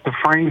manages to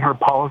frame her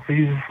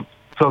policies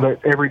so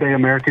that everyday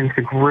Americans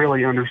could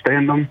really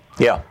understand them.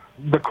 Yeah.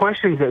 The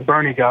questions that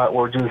Bernie got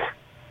were just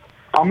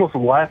almost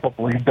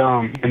laughably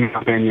dumb, in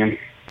my opinion.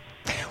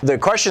 The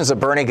questions that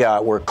Bernie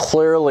got were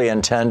clearly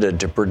intended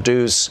to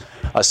produce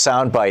a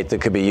soundbite that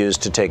could be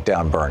used to take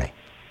down Bernie.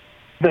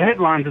 The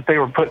headlines that they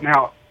were putting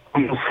out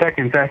almost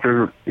seconds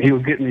after he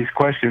was getting these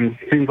questions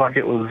seems like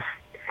it was...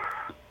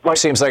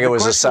 Seems like it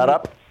was a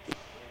setup?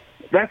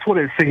 That's what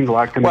it seemed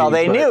like to me. Well,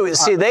 they knew.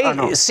 See,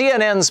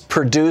 CNN's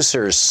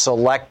producers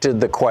selected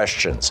the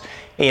questions.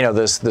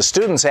 The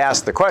students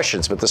asked the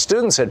questions, but the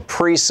students had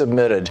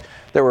pre-submitted.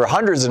 There were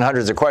hundreds and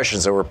hundreds of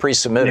questions that were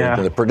pre-submitted,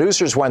 and the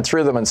producers went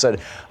through them and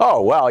said,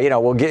 "Oh, well,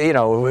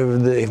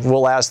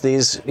 we'll ask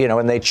these,"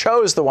 and they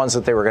chose the ones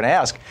that they were going to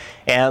ask,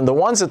 and the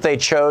ones that they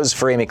chose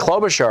for Amy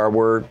Klobuchar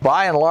were,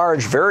 by and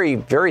large, very,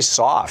 very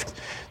soft.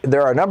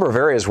 There are a number of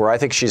areas where I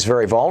think she's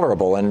very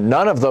vulnerable, and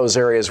none of those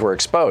areas were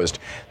exposed.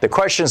 The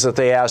questions that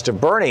they asked of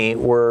Bernie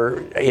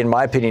were, in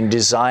my opinion,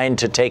 designed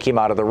to take him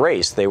out of the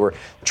race. They were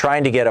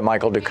trying to get a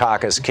Michael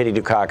Dukakis, Kitty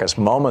Dukakis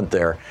moment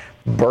there.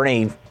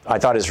 Bernie, I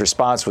thought his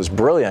response was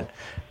brilliant,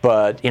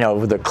 but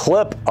the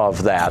clip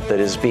of that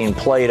is being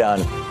played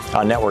on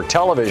network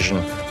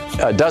television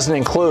doesn't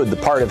include the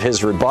part of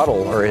his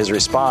rebuttal or his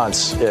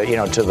response,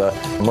 to the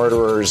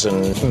murderers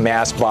and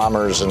mass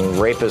bombers and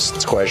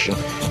rapists question,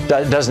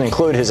 doesn't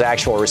include his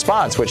actual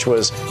response, which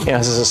was,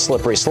 this is a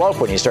slippery slope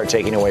when you start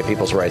taking away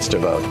people's rights to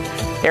vote.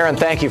 Aaron,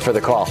 thank you for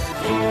the call.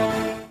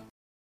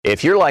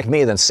 If you're like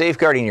me, then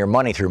safeguarding your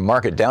money through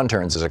market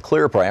downturns is a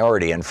clear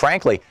priority. And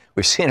frankly,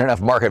 we've seen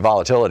enough market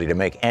volatility to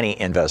make any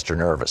investor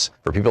nervous.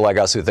 For people like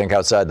us who think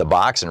outside the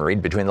box and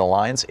read between the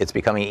lines, it's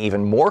becoming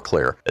even more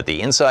clear that the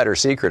insider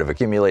secret of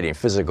accumulating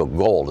physical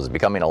gold is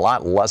becoming a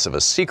lot less of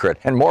a secret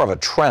and more of a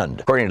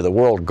trend. According to the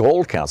World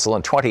Gold Council,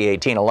 in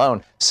 2018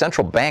 alone,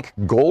 central bank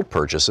gold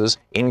purchases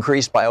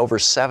increased by over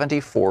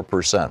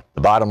 74%.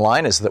 The bottom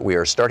line is that we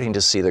are starting to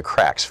see the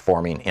cracks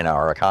forming in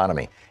our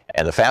economy.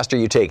 And the faster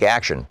you take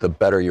action, the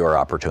better your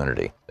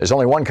opportunity. There's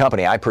only one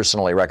company I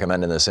personally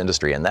recommend in this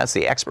industry, and that's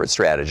the expert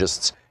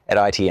strategists at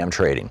ITM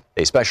Trading.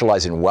 They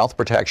specialize in wealth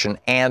protection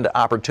and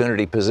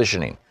opportunity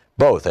positioning.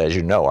 Both, as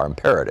you know, are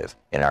imperative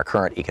in our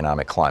current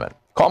economic climate.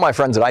 Call my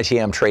friends at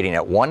ITM Trading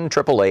at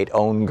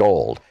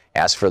 1-888-OWN-GOLD.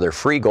 Ask for their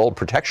free gold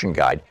protection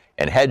guide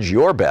and hedge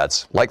your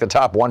bets like the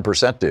top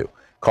 1% do.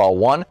 Call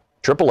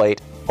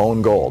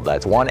 1-888-OWN-GOLD.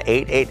 That's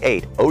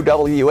 1-888-OWN-GOLD.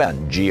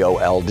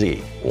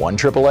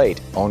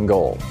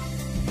 1-888-OWN-GOLD.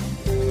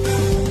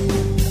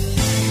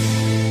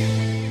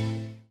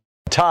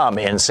 Thom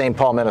in St.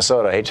 Paul,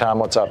 Minnesota. Hey, Thom,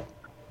 what's up?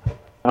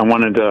 I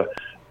wanted to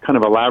kind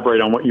of elaborate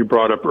on what you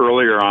brought up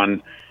earlier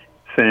on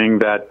saying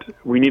that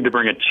we need to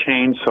bring a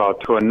chainsaw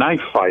to a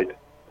knife fight.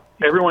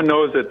 Everyone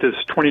knows that this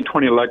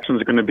 2020 election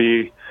is going to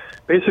be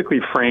basically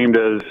framed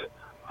as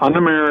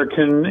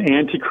un-American,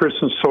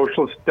 anti-Christian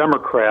socialist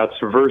Democrats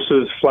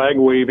versus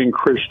flag-waving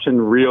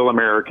Christian real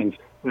Americans.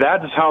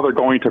 That is how they're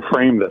going to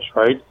frame this,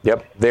 right?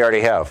 Yep, they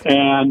already have.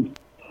 And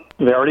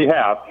they already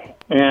have.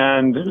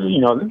 And,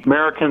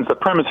 Americans, the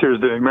premise here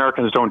is that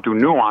Americans don't do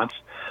nuance.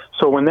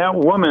 So when that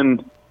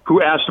woman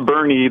who asked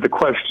Bernie the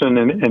question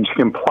and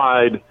she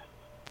implied,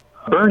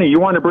 Bernie,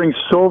 you want to bring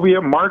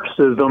Soviet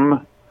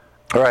Marxism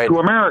to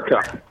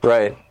America.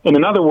 Right. And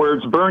in other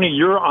words, Bernie,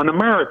 you're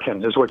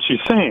un-American is what she's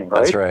saying,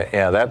 right? That's right.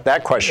 Yeah,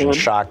 that question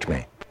shocked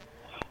me.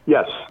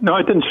 Yes. No,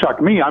 it didn't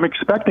shock me. I'm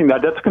expecting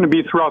that. That's going to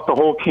be throughout the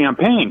whole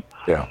campaign.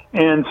 Yeah.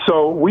 And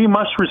so we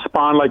must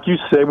respond, like you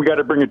say, we got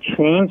to bring a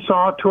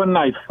chainsaw to a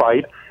knife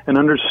fight and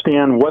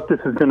understand what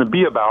this is going to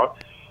be about.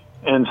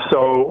 And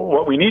so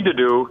what we need to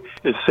do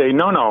is say,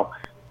 no,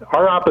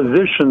 our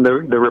opposition,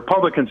 the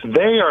Republicans,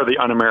 they are the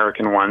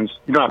un-American ones.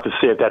 You don't have to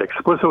say it that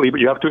explicitly,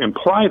 but you have to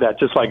imply that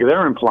just like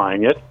they're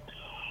implying it.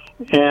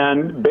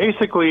 And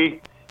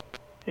basically,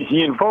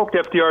 he invoked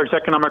FDR's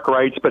economic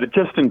rights, but it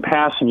just in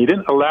passing. He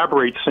didn't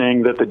elaborate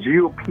saying that the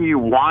GOP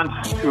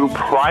wants to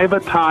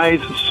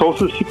privatize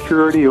Social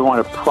Security, or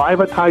want to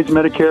privatize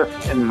Medicare,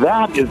 and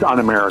that is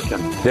un-American.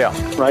 Yeah.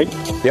 Right?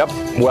 Yep.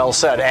 Well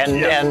said.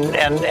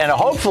 And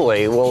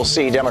hopefully we'll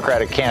see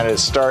Democratic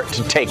candidates start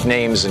to take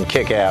names and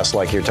kick ass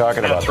like you're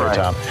talking about there,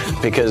 Thom.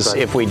 Because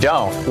if we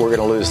don't, we're going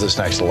to lose this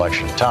next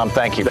election. Thom,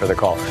 thank you for the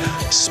call.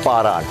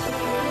 Spot on.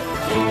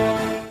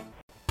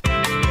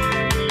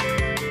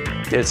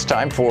 It's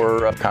time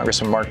for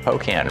Congressman Mark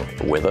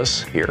Pocan with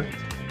us here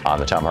on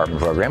the Thom Hartmann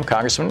program.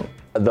 Congressman,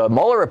 the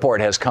Mueller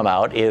report has come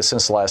out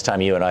since the last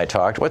time you and I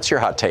talked. What's your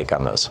hot take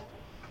on this?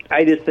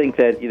 I just think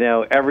that,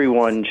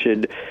 everyone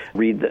should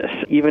read this,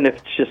 even if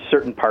it's just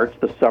certain parts.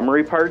 The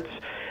summary parts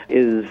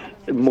is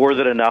more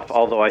than enough,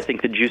 although I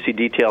think the juicy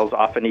details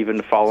often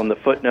even fall in the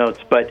footnotes.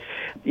 But,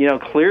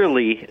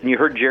 clearly, and you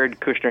heard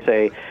Jared Kushner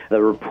say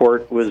the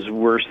report was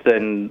worse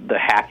than the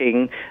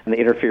hacking and the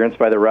interference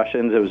by the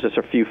Russians. It was just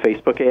a few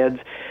Facebook ads.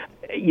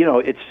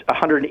 It's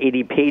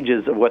 180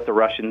 pages of what the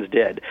Russians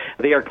did.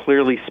 They are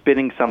clearly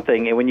spinning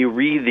something, and when you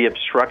read the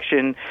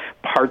obstruction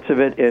parts of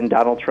it in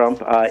Donald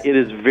Trump, it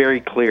is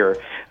very clear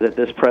that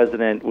this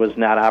president was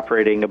not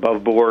operating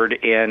above board,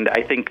 and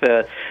I think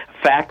the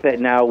fact that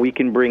now we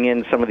can bring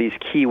in some of these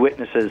key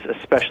witnesses,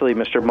 especially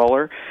Mr.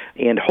 Mueller,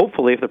 and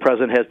hopefully if the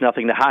president has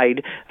nothing to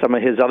hide, some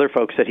of his other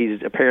folks that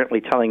he's apparently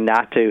telling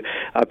not to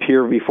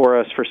appear before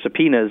us for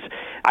subpoenas,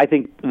 I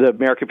think the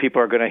American people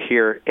are going to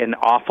hear an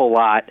awful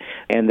lot,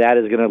 and that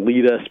is going to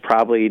lead us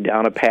probably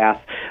down a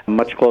path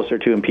much closer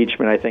to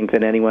impeachment, I think,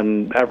 than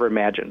anyone ever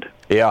imagined.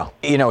 Yeah.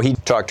 He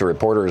talked to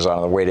reporters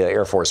on the way to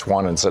Air Force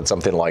One and said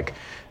something like,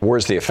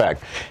 where's the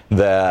effect,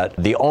 that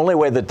the only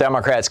way that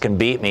Democrats can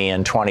beat me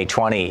in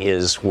 2020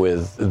 is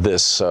with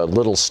this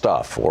little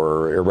stuff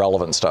or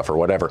irrelevant stuff or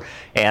whatever.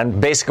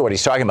 And basically what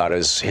he's talking about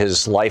is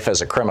his life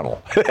as a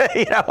criminal.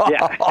 Yeah,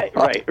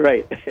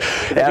 right.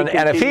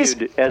 And if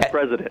he's as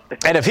president,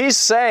 and if he's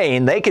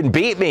saying they can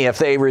beat me if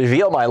they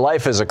reveal my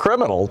life as a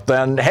criminal,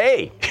 then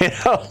hey,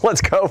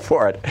 let's go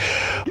for it.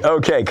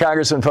 Okay,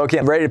 Congressman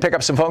Pocan, ready to pick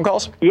up some phone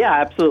calls? Yeah,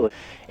 absolutely.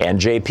 And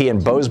JP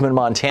in Bozeman,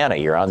 Montana,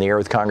 you're on the air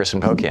with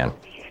Congressman Pocan.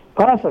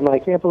 Awesome. I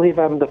can't believe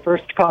I'm the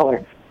first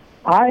caller.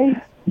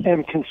 I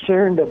am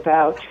concerned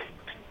about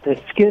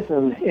the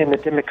schism in the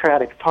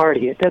Democratic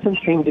Party. It doesn't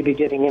seem to be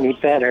getting any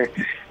better.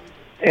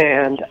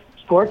 And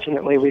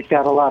fortunately, we've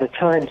got a lot of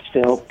time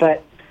still.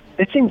 But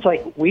it seems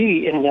like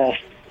we in the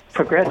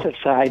progressive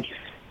side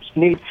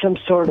need some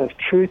sort of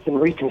truth and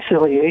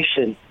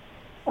reconciliation.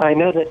 I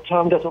know that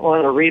Thom doesn't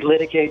want to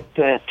relitigate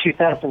the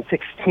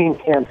 2016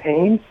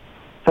 campaign,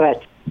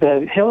 but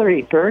the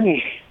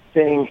Hillary-Bernie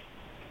thing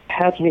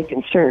has me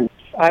concerned.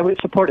 I would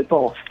support it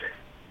both,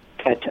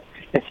 but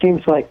it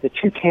seems like the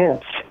two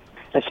camps,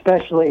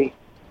 especially,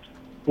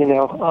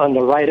 on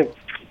the right of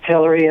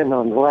Hillary and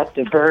on the left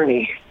of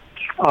Bernie,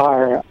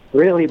 are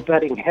really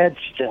butting heads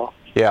still.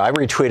 Yeah, I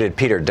retweeted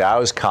Peter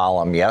Dow's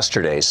column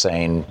yesterday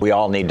saying we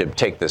all need to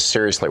take this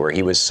seriously, where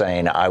he was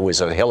saying I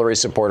was a Hillary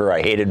supporter,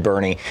 I hated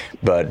Bernie,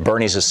 but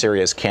Bernie's a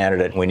serious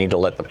candidate and we need to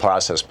let the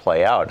process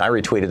play out. And I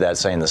retweeted that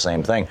saying the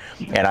same thing.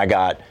 And I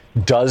got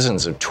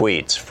dozens of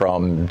tweets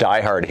from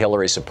diehard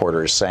Hillary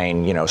supporters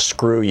saying,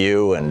 screw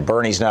you and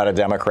Bernie's not a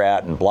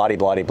Democrat and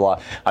blah-de-blah-de-blah.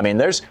 I mean,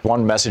 there's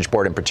one message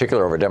board in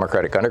particular over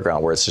Democratic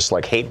Underground where it's just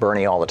like hate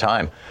Bernie all the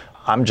time.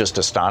 I'm just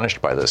astonished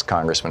by this,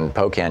 Congressman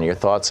Pocan. Your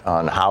thoughts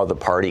on how the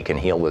party can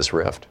heal this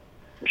rift?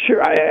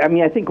 Sure.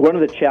 I think one of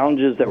the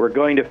challenges that we're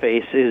going to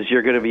face is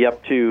you're going to be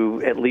up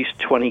to at least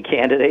 20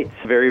 candidates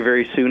very,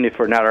 very soon, if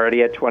we're not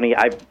already at 20.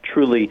 I've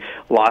truly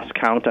lost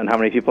count on how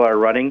many people are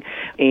running,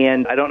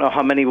 and I don't know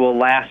how many will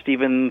last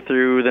even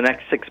through the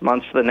next 6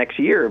 months to the next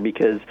year,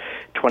 because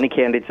 20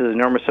 candidates is an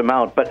enormous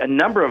amount. But a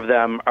number of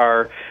them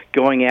are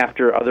going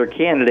after other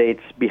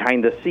candidates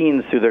behind the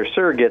scenes through their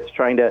surrogates,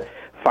 trying to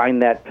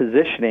find that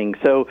positioning.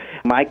 So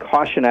my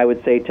caution, I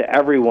would say to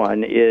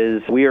everyone,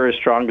 is we are as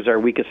strong as our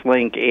weakest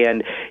link,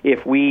 and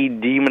if we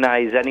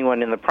demonize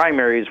anyone in the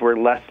primaries, we're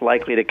less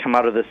likely to come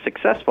out of this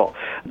successful.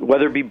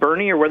 Whether it be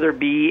Bernie or whether it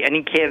be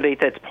any candidate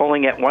that's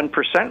polling at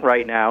 1%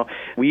 right now,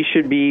 we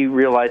should be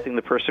realizing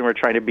the person we're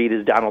trying to beat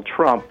is Donald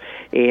Trump.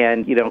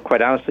 And,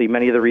 quite honestly,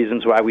 many of the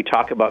reasons why we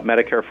talk about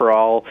Medicare for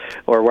all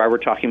or why we're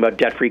talking about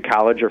debt-free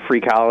college or free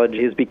college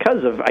is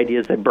because of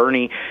ideas that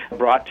Bernie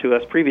brought to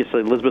us previously.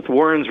 Elizabeth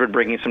Warren's were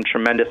bringing some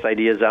tremendous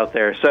ideas out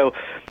there. So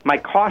my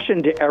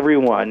caution to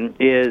everyone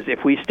is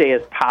if we stay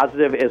as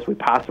positive as we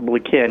possibly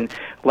can,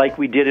 like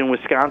we did in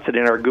Wisconsin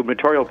in our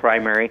gubernatorial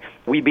primary,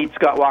 we beat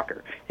Scott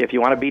Walker. If you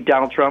want to beat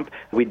Donald Trump,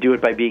 we do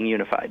it by being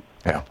unified.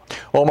 Yeah.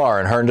 Omar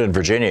in Herndon,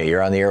 Virginia,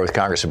 you're on the air with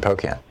Congressman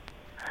Pocan.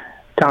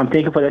 Thom,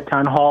 thank you for the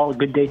town hall.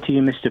 Good day to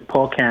you, Mr.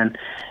 Pocan.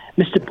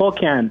 Mr.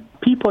 Pocan,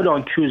 people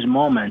don't choose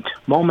moment.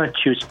 Moment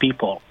choose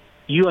people.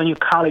 You and your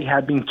colleague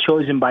have been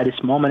chosen by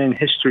this moment in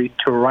history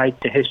to write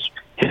the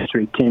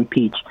history, to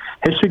impeach.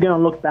 History going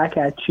to look back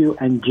at you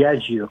and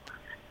judge you.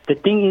 The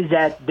thing is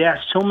that there are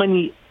so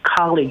many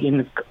colleagues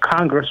in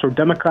Congress, or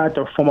Democrats,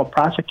 or former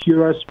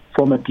prosecutors,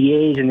 former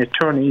DAs and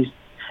attorneys,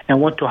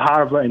 and went to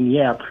Harvard and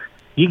Yale.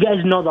 You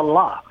guys know the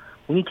law.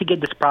 We need to get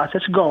this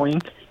process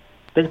going.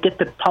 Let's get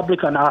the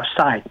public on our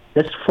side.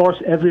 Let's force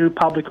every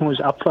Republican who's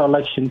up for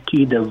election to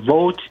either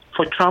vote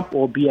for Trump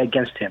or be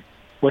against him.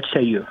 What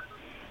say you?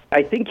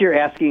 I think you're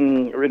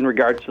asking in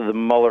regards to the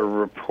Mueller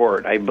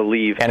report, I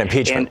believe. And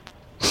impeachment.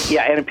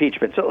 And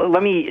impeachment. So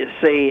let me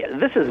say,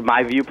 this is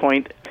my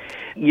viewpoint.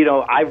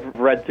 I've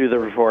read through the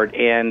report,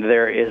 and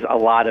there is a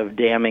lot of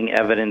damning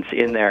evidence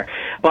in there.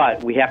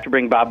 But we have to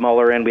bring Bob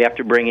Mueller in. We have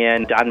to bring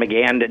in Don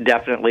McGahn,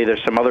 definitely.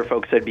 There's some other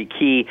folks that'd be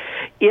key.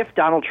 If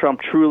Donald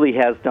Trump truly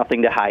has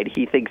nothing to hide,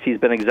 he thinks he's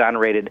been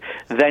exonerated,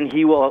 then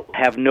he will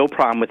have no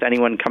problem with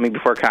anyone coming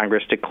before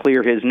Congress to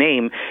clear his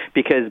name,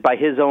 because by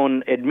his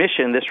own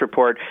admission, this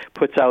report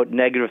puts out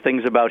negative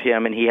things about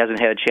him, and he hasn't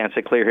had a chance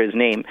to clear his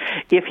name.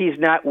 If he's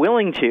not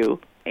willing to,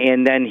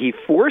 and then he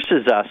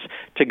forces us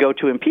to go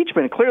to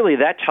impeachment, clearly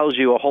that tells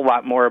you a whole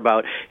lot more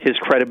about his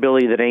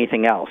credibility than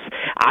anything else.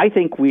 I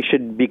think we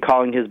should be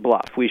calling his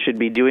bluff. We should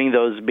be doing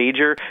those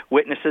major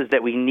witnesses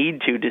that we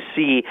need to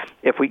see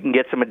if we can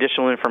get some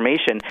additional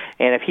information.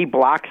 And if he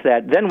blocks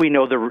that, then we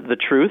know the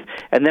truth,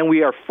 and then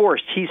we are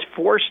forced. He's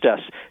forced us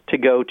to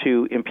go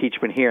to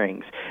impeachment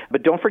hearings.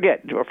 But don't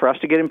forget, for us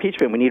to get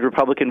impeachment, we need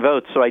Republican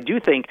votes. So I do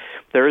think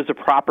there is a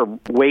proper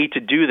way to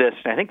do this,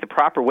 and I think the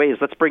proper way is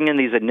let's bring in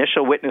these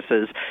initial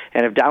witnesses,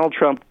 and if Donald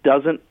Trump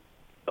doesn't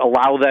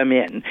allow them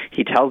in,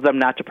 he tells them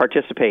not to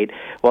participate,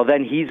 well,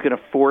 then he's going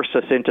to force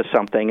us into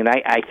something. And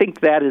I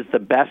think that is the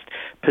best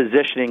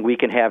positioning we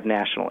can have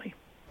nationally.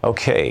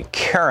 Okay,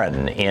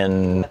 Karen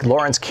in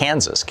Lawrence,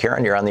 Kansas.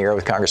 Karen, you're on the air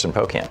with Congressman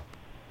Pocan.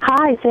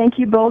 Hi, thank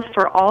you both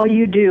for all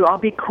you do. I'll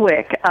be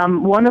quick.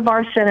 One of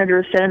our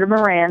senators, Senator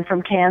Moran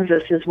from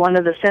Kansas, is one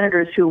of the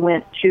senators who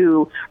went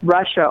to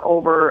Russia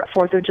over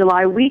 4th of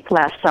July week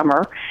last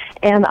summer,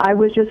 and I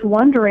was just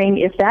wondering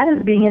if that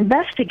is being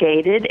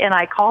investigated, and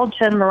I called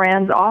Senator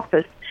Moran's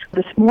office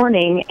this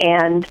morning,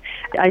 and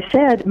I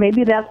said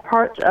maybe that's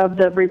part of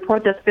the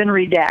report that's been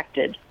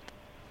redacted.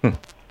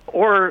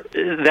 Or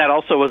that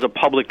also was a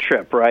public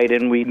trip, right,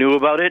 and we knew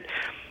about it.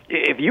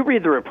 If you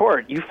read the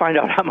report, you find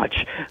out how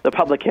much the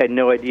public had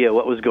no idea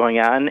what was going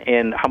on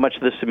and how much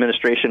this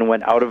administration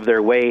went out of their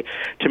way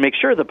to make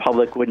sure the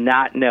public would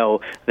not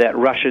know that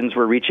Russians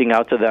were reaching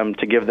out to them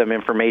to give them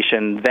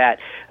information, that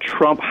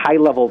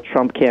high-level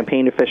Trump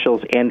campaign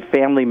officials and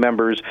family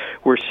members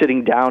were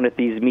sitting down at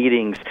these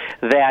meetings,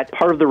 that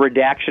part of the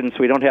redaction, so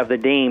we don't have the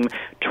name,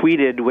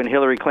 tweeted when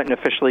Hillary Clinton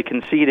officially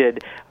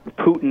conceded,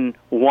 Putin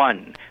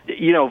won.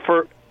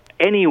 For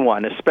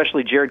anyone,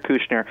 especially Jared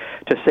Kushner,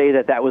 to say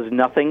that that was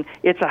nothing.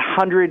 It's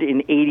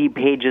 180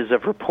 pages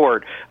of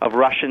report of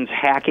Russians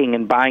hacking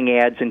and buying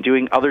ads and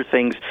doing other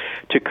things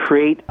to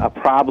create a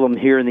problem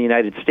here in the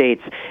United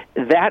States.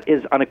 That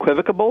is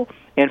unequivocal,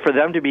 and for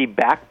them to be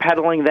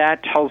backpedaling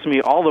that tells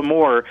me all the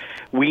more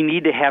we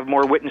need to have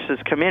more witnesses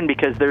come in,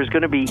 because there's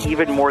going to be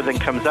even more than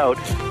comes out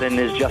than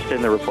is just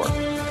in the report.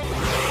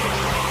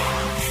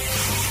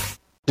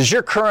 Does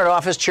your current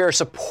office chair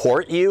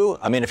support you?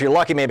 I mean, if you're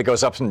lucky, maybe it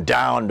goes up and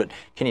down, but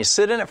can you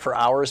sit in it for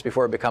hours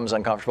before it becomes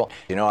uncomfortable?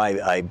 You know,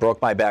 I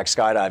broke my back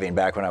skydiving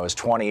back when I was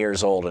 20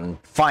 years old, and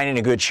finding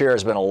a good chair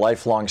has been a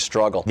lifelong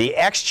struggle. The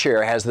X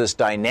chair has this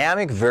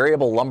dynamic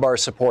variable lumbar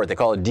support. They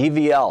call it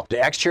DVL.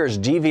 The X chair's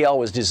DVL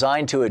was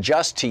designed to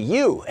adjust to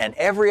you, and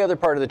every other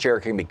part of the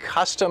chair can be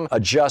custom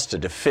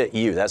adjusted to fit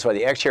you. That's why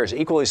the X chair is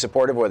equally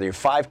supportive whether you're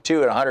 5'2"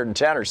 and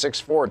 110 or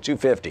 6'4" and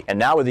 250. And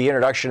now with the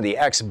introduction of the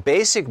X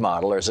Basic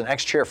model, there's an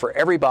X chair for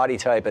every body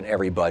type and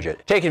every budget.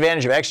 Take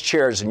advantage of X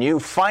Chair's new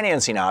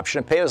financing option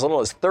and pay as little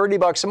as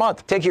 $30 a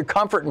month. Take your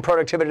comfort and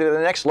productivity to the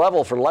next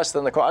level for less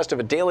than the cost of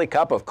a daily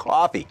cup of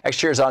coffee. X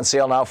Chair's on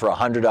sale now for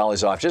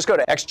 $100 off. Just go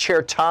to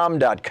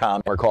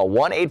xchairtom.com or call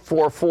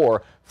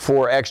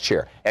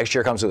 1-844-4XChair.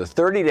 X-Chair comes with a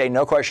 30-day,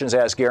 no questions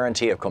asked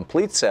guarantee of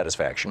complete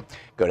satisfaction.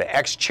 Go to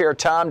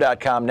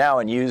xchairtom.com now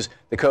and use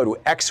the code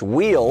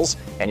XWheels,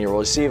 and you'll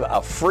receive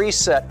a free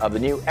set of the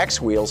new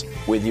X Wheels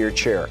with your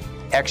chair.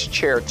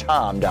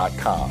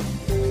 xchairtom.com.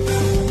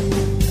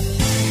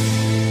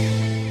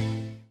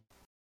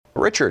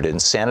 Richard in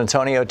San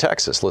Antonio,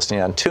 Texas,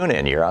 listening on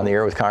TuneIn. You're on the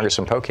air with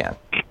Congressman Pocan.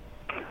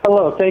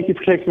 Hello, thank you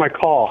for taking my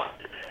call.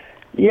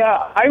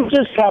 Yeah, I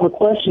just have a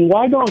question.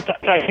 Why don't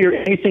I hear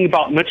anything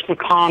about Mitch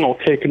McConnell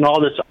taking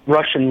all this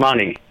Russian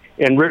money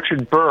and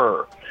Richard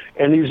Burr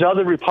and these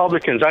other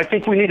Republicans? I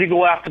think we need to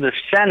go after the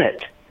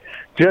Senate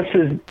just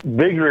as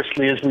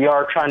vigorously as we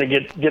are trying to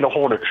get a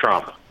hold of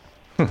Trump.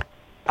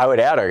 I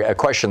would add a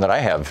question that I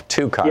have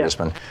too,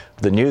 Congressman. Yeah.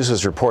 The news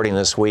was reporting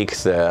this week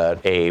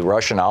that a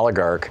Russian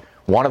oligarch,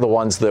 one of the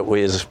ones that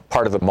was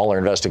part of the Mueller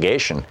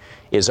investigation,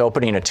 is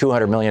opening a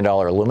 $200 million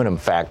aluminum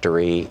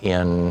factory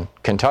in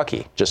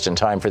Kentucky just in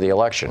time for the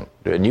election.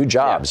 New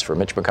jobs for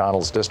Mitch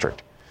McConnell's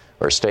district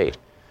or state.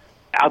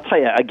 I'll tell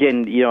you,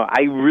 again,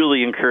 I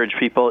really encourage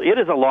people. It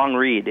is a long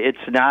read. It's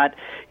not,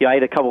 I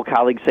had a couple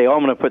colleagues say,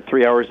 I'm going to put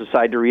 3 hours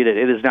aside to read it.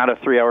 It is not a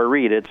 3-hour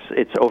read.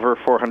 It's over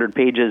 400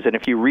 pages. And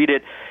if you read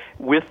it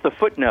with the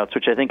footnotes,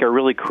 which I think are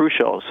really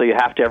crucial, so you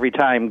have to every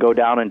time go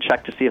down and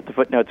check to see if the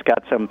footnotes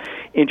got some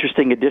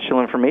interesting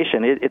additional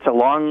information. It's a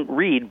long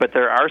read, but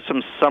there are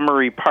some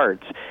summary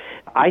parts.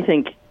 I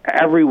think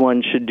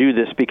everyone should do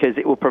this because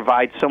it will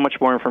provide so much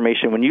more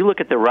information. When you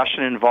look at the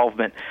Russian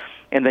involvement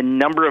and the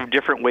number of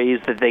different ways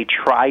that they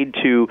tried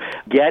to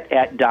get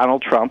at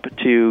Donald Trump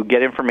to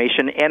get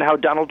information, and how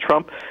Donald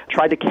Trump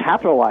tried to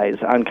capitalize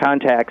on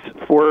contacts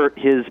for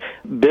his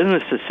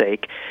business's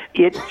sake,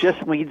 it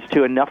just leads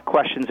to enough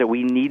questions that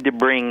we need to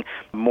bring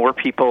more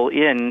people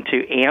in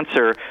to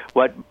answer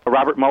what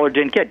Robert Mueller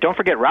didn't get. Don't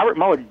forget, Robert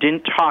Mueller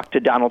didn't talk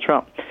to Donald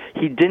Trump.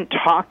 He didn't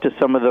talk to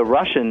some of the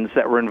Russians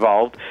that were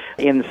involved.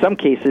 In some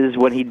cases,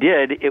 when he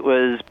did, it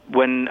was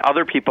when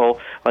other people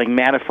like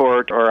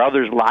Manafort or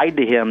others lied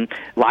to him,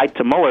 lied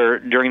to Mueller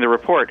during the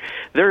report.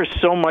 There is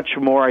so much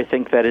more, I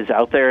think, that is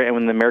out there, and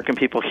when the American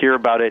people hear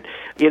about it,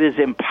 it is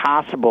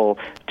impossible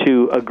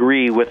to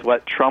agree with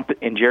what Trump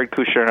and Jared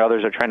Kushner and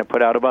others are trying to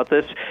put out about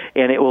this,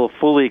 and it will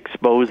fully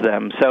expose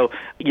them. So,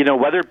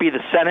 whether it be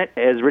the Senate,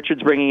 as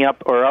Richard's bringing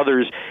up, or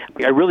others,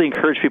 I really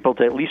encourage people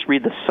to at least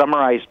read the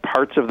summarized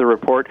parts of the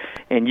report,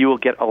 and you will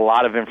get a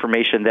lot of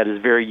information that is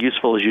very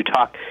useful as you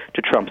talk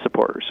to Trump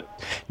supporters.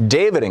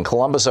 David in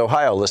Columbus,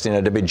 Ohio,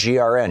 listening to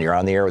WGRN. You're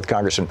on the air with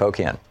Congressman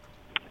Pocan.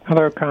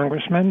 Hello,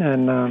 Congressman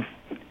and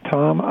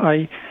Thom.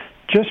 I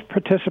just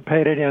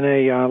participated in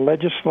a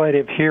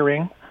legislative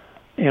hearing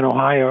in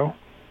Ohio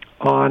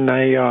on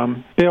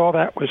a bill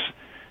that was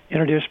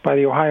introduced by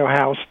the Ohio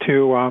House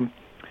to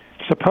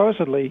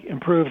supposedly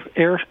improve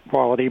air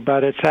quality,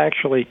 but it's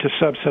actually to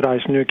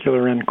subsidize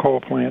nuclear and coal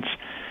plants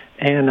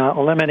and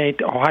eliminate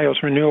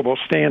Ohio's renewable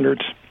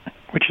standards,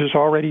 which is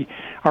already,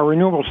 our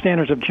renewable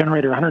standards have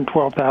generated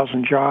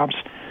 112,000 jobs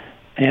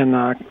in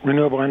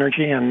renewable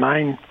energy and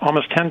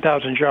almost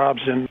 10,000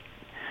 jobs in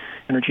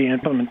energy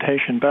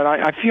implementation. But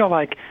I feel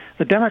like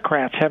the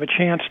Democrats have a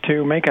chance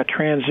to make a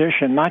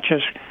transition, not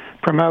just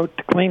promote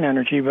clean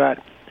energy,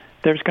 but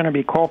there's going to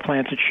be coal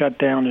plants that shut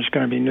down, there's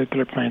going to be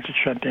nuclear plants that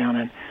shut down,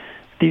 and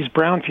these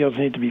brownfields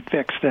need to be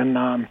fixed,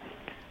 and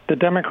the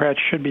Democrats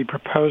should be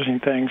proposing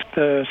things.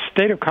 The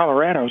state of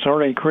Colorado has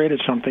already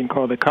created something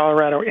called the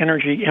Colorado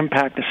Energy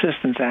Impact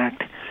Assistance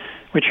Act,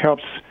 which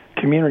helps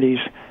communities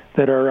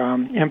that are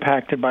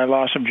impacted by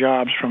loss of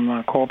jobs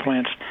from coal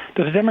plants.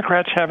 Do the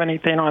Democrats have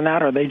anything on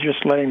that, or are they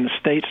just letting the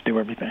states do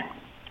everything?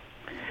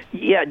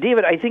 Yeah,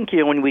 David, I think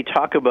when we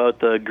talk about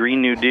the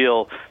Green New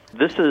Deal,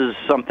 This is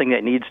something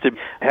that needs to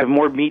have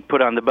more meat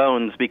put on the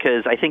bones,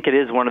 because I think it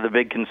is one of the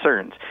big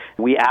concerns.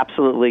 We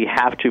absolutely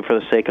have to, for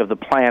the sake of the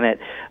planet,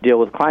 deal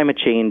with climate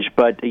change,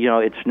 but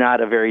it's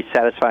not a very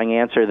satisfying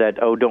answer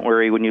that, oh, don't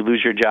worry, when you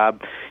lose your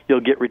job, you'll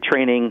get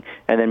retraining,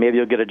 and then maybe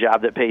you'll get a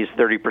job that pays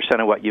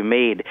 30% of what you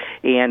made.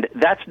 And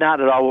that's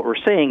not at all what we're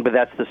saying, but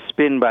that's the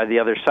spin by the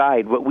other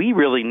side. What we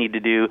really need to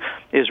do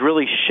is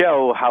really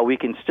show how we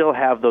can still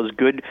have those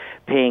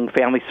good-paying,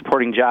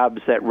 family-supporting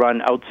jobs that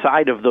run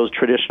outside of those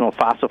traditional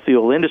fossil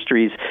fuel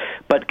industries,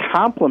 but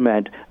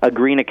complement a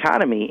green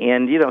economy.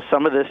 And,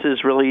 some of this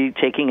is really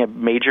taking a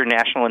major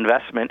national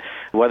investment,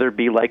 whether it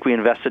be like we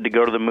invested to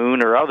go to the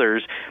moon or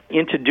others,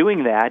 into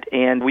doing that.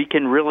 And we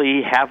can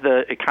really have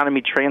the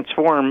economy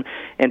transform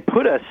and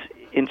put us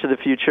into the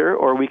future,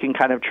 or we can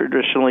kind of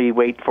traditionally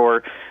wait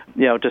for,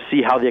 to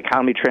see how the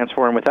economy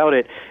transform without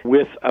it,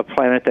 with a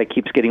planet that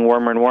keeps getting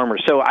warmer and warmer.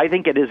 So I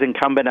think it is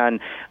incumbent on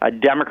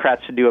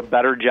Democrats to do a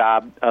better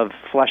job of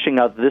fleshing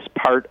out this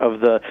part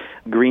of the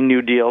Green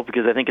New Deal,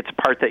 because I think it's a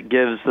part that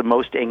gives the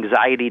most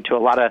anxiety to a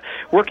lot of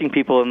working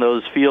people in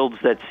those fields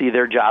that see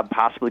their job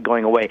possibly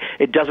going away.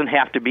 It doesn't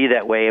have to be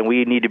that way, and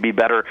we need to be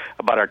better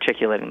about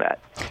articulating that.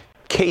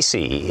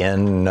 Casey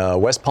in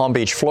West Palm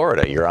Beach,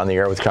 Florida. You're on the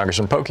air with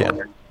Congressman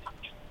Pocan.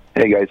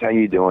 Hey guys, how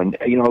you doing?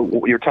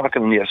 You're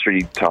talking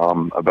yesterday,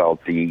 Tom,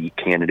 about the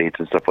candidates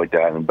and stuff like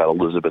that, and about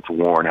Elizabeth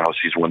Warren, how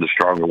she's one of the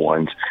stronger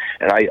ones.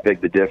 And I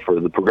beg to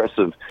differ. The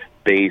progressive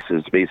base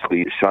is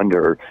basically shunned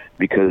her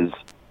because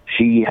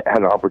she had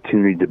an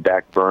opportunity to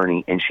back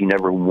Bernie, and she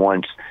never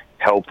once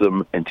helped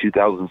him in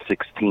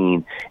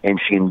 2016,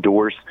 and she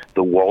endorsed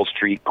the Wall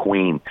Street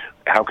Queen.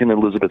 How can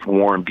Elizabeth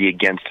Warren be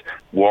against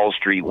Wall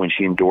Street when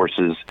she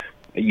endorses,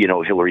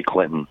 Hillary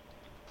Clinton?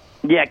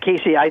 Yeah,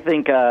 Casey, I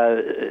think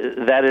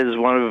that is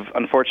one of,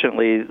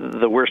 unfortunately,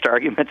 the worst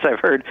arguments I've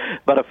heard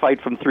about a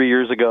fight from 3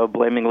 years ago,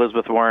 blaming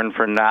Elizabeth Warren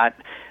for not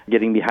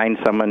getting behind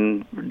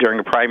someone during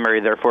a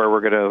primary. Therefore,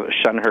 we're going to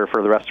shun her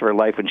for the rest of her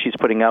life when she's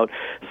putting out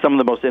some of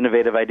the most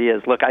innovative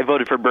ideas. Look, I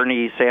voted for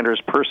Bernie Sanders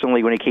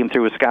personally when he came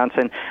through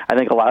Wisconsin. I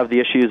think a lot of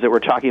the issues that we're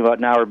talking about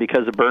now are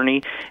because of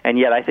Bernie, and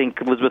yet I think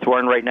Elizabeth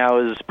Warren right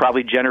now is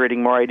probably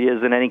generating more ideas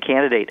than any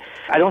candidate.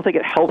 I don't think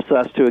it helps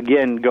us to,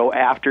 again, go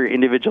after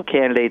individual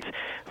candidates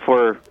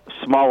for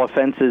small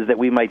offenses that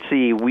we might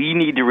see. We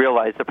need to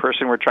realize the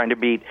person we're trying to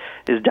beat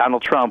is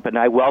Donald Trump, and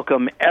I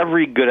welcome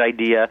every good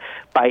idea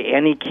by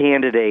any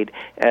candidate.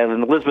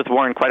 And Elizabeth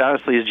Warren, quite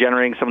honestly, is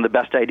generating some of the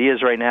best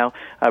ideas right now.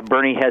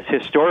 Bernie has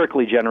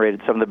historically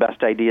generated some of the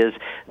best ideas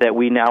that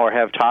we now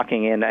have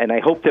talking, and I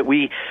hope that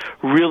we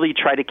really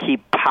try to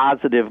keep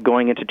positive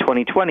going into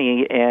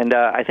 2020, and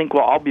I think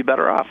we'll all be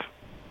better off.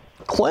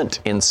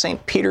 Clint in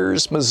St.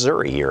 Peters,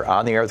 Missouri. You're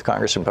on the air with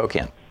Congressman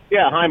Pocan.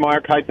 Yeah, hi,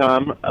 Mark. Hi,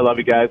 Tom. I love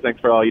you guys. Thanks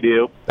for all you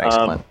do. Thanks,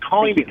 Clint.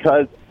 Calling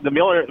because the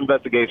Mueller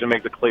investigation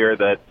makes it clear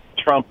that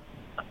Trump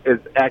is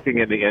acting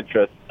in the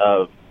interest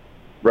of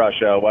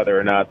Russia, whether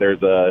or not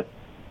there's a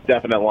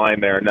definite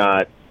line there or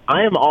not.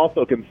 I am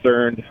also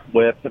concerned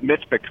with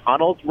Mitch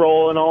McConnell's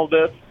role in all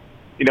this.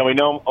 We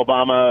know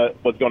Obama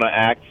was going to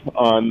act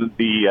on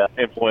the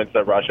influence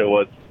that Russia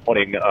was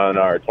putting on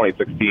our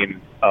 2016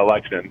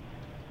 election,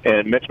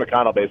 and Mitch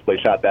McConnell basically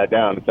shot that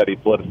down and said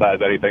he'd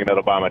politicize anything that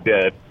Obama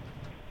did.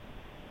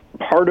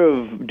 Part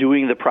of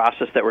doing the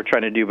process that we're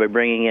trying to do by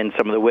bringing in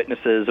some of the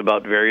witnesses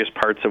about various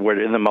parts of what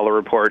in the Mueller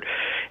report,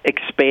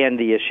 expand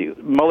the issue.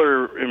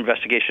 Mueller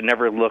investigation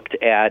never looked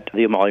at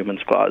the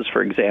emoluments clause,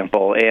 for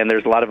example, and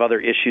there's a lot of other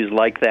issues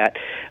like that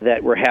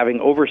we're having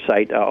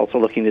oversight, also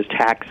looking at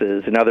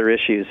taxes and other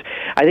issues.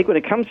 I think when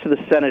it comes to the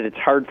Senate, it's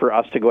hard for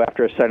us to go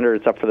after a senator.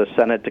 It's up for the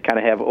Senate to kind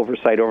of have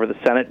oversight over the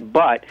Senate,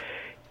 but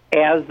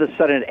as the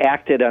Senate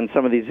acted on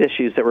some of these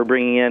issues that we're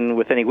bringing in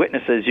with any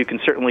witnesses, you can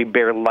certainly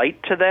bear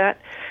light to that.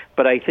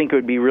 But I think it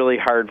would be really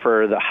hard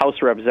for the House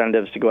of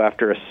Representatives to go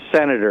after a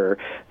senator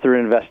through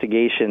an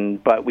investigation,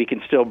 but we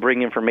can still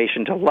bring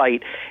information to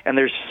light, and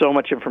there's so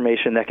much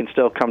information that can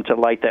still come to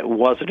light that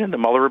wasn't in the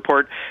Mueller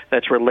report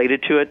that's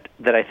related to it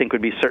that I think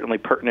would be certainly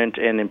pertinent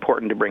and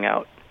important to bring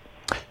out.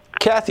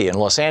 Kathy in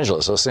Los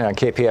Angeles, listening on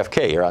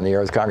KPFK. You're on the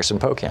air with Congressman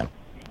Pocan.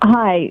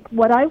 Hi.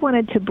 What I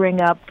wanted to bring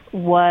up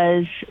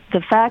was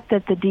the fact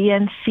that the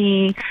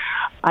DNC,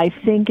 I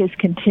think, is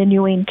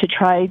continuing to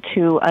try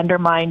to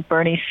undermine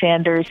Bernie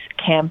Sanders'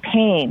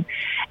 campaign.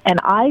 And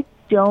I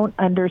don't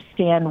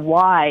understand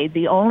why.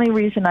 The only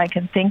reason I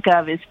can think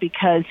of is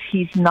because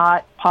he's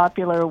not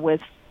popular with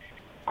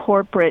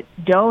corporate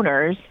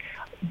donors.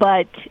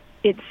 But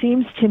it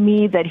seems to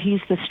me that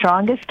he's the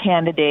strongest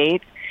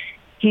candidate.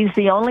 He's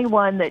the only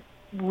one that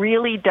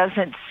really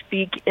doesn't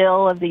speak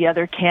ill of the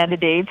other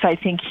candidates. I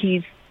think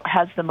he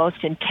has the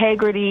most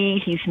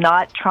integrity. He's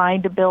not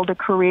trying to build a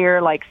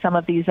career like some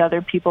of these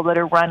other people that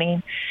are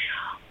running.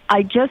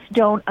 I just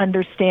don't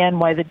understand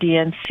why the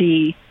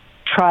DNC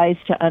tries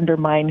to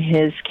undermine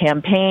his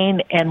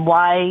campaign and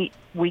why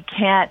we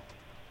can't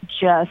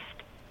just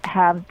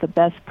have the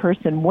best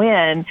person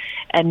win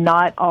and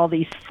not all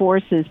these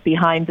forces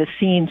behind the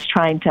scenes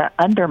trying to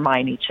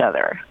undermine each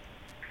other.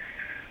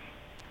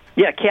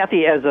 Yeah,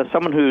 Kathy, as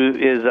someone who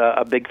is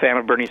a big fan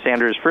of Bernie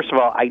Sanders, first of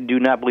all, I do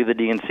not believe the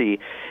DNC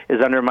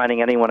is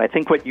undermining anyone. I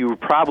think what you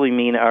probably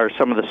mean are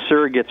some of the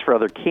surrogates for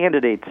other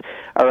candidates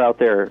are out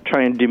there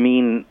trying to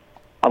demean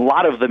a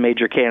lot of the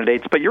major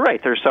candidates, but you're right,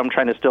 there's some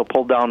trying to still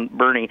pull down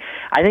Bernie.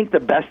 I think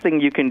the best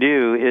thing you can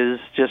do is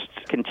just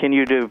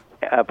continue to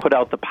put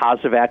out the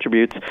positive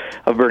attributes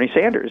of Bernie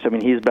Sanders. I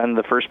mean, he's been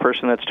the first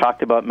person that's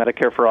talked about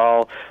Medicare for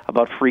all,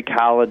 about free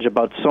college,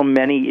 about so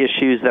many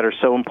issues that are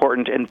so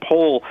important and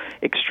poll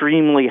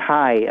extremely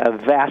high. A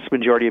vast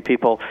majority of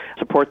people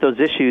support those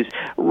issues.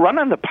 Run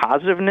on the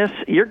positiveness.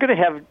 You're going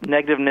to have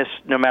negativeness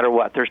no matter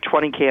what. There's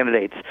 20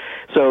 candidates,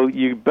 so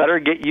you better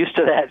get used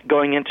to that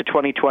going into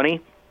 2020.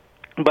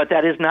 But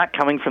that is not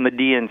coming from the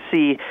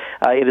DNC.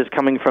 It is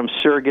coming from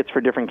surrogates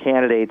for different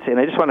candidates. And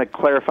I just want to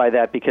clarify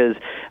that because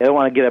I don't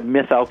want to get a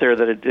myth out there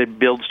that it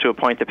builds to a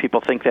point that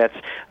people think that's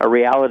a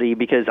reality,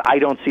 because I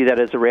don't see that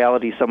as a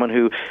reality, someone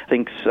who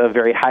thinks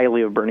very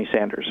highly of Bernie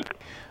Sanders.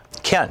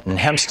 Kent in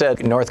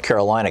Hempstead, North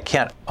Carolina.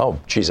 Kent,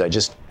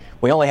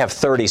 we only have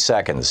 30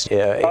 seconds.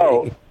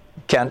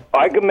 Kent?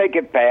 I can make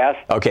it fast.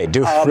 Okay,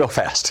 do real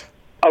fast.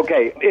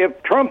 Okay,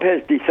 if Trump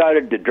has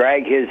decided to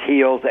drag his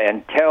heels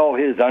and tell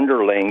his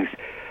underlings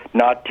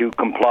not to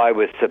comply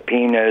with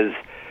subpoenas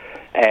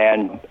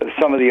and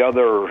some of the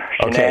other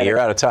shenanigans. Okay, you're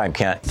out of time,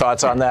 Kent.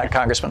 Thoughts on that,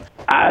 Congressman?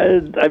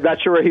 I'm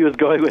not sure where he was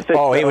going with it.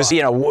 Oh, he was,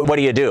 what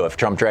do you do if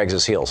Trump drags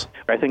his heels?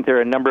 I think there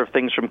are a number of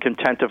things from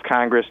contempt of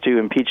Congress to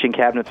impeaching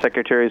cabinet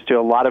secretaries to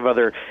a lot of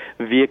other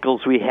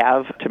vehicles we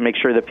have to make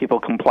sure that people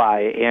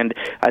comply. And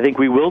I think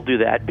we will do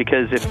that,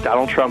 because if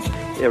Donald Trump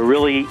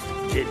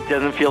it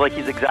doesn't feel like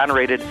he's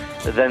exonerated,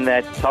 then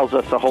that tells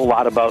us a whole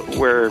lot about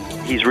where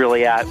he's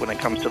really at when it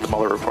comes to the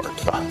Mueller report.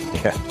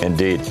 Yeah,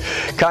 indeed.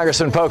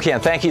 Congressman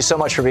Pocan, thank you so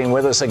much for being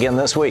with us again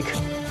this week.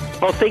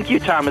 Well, thank you,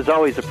 Tom. As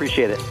always,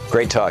 appreciate it.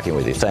 Great talking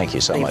with you. Thank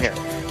you so much. Here.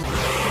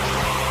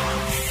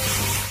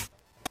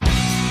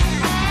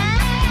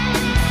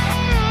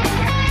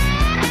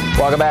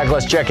 Welcome back.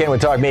 Let's check in with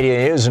Talk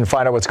Media News and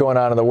find out what's going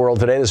on in the world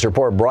today. This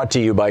report brought to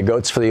you by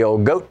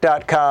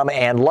goatsfortheoldgoat.com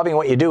and Loving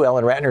What You Do.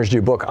 Ellen Ratner's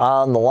new book.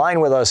 On the line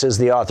with us is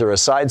the author of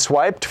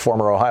Sideswiped,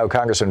 former Ohio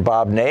Congressman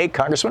Bob Ney.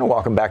 Congressman,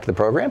 welcome back to the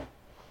program.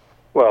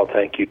 Well,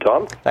 thank you,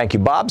 Tom. Thank you,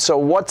 Bob. So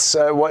what's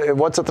at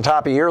the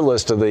top of your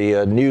list of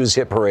the news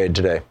hit parade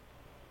today?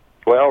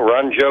 Well,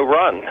 run, Joe,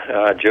 run.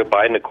 Joe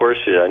Biden, of course,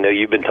 I know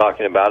you've been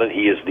talking about it.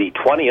 He is the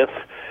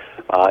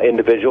 20th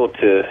individual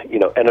to,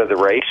 enter the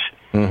race.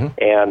 Mm-hmm.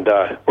 And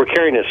we're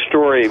carrying a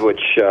story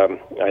which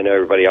I know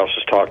everybody else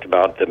has talked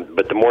about,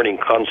 but the Morning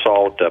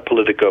Consult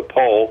Politico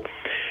poll,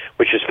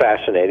 which is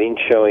fascinating,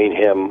 showing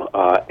him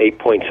 8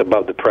 points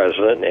above the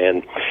president.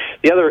 And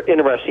the other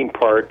interesting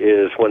part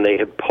is when they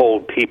have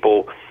polled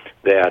people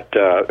that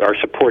are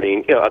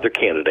supporting other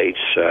candidates,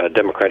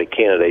 Democratic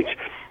candidates,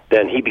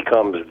 then he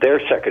becomes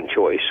their second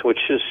choice, which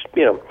is,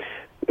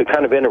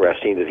 kind of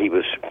interesting that he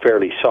was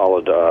fairly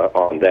solid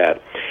on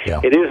that. Yeah.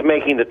 It is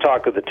making the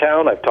talk of the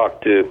town. I've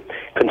talked to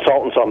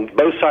consultants on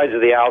both sides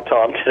of the aisle,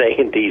 Tom, today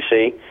in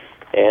D.C.,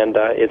 and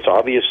it's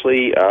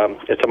obviously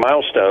it's a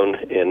milestone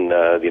in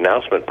the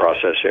announcement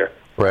process here.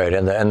 Right,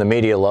 and the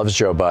media loves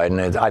Joe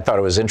Biden. I thought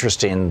it was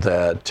interesting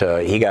that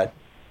he got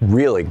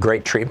really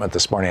great treatment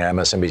this morning on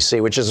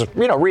MSNBC, which is,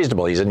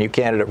 reasonable. He's a new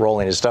candidate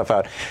rolling his stuff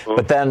out. Mm-hmm.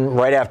 But then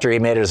right after he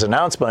made his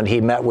announcement,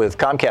 he met with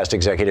Comcast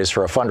executives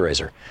for a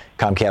fundraiser.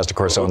 Comcast, of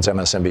course, owns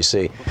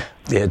MSNBC.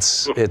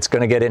 It's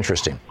going to get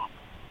interesting.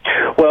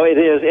 Well, it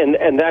is,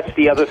 and that's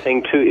the other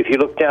thing too. If you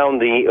look down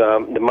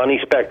the money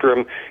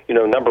spectrum,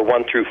 number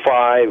 1 through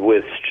 5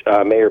 with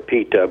Mayor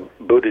Pete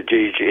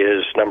Buttigieg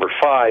is number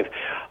 5.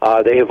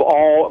 They have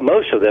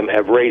most of them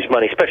have raised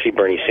money, especially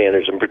Bernie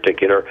Sanders in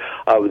particular,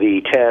 of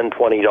the $10,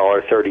 $20,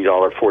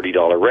 $30,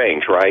 $40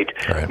 range,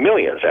 right?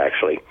 Millions,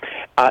 actually.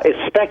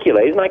 It's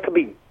speculated, and I could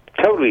be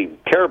totally,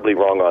 terribly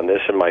wrong on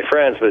this, and my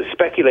friends, but it's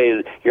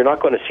speculated you're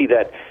not going to see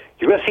that.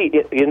 You're going to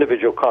see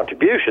individual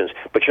contributions,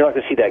 but you're not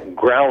going to see that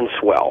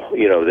groundswell,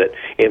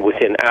 that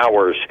within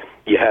hours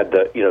you had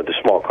the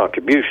small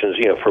contributions,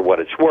 for what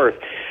it's worth.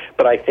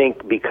 But I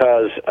think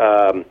because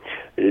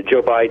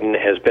Joe Biden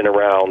has been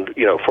around,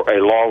 for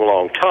a long,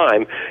 long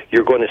time,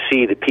 you're going to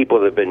see the people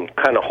that have been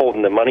kind of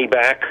holding the money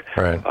back.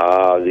 Right.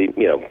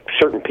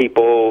 Certain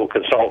people,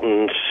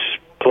 consultants,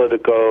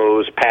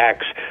 politicos,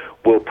 PACs,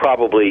 will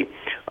probably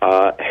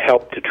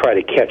help to try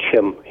to catch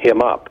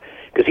him up.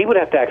 Because he would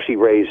have to actually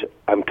raise,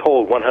 I'm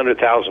told,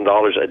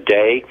 $100,000 a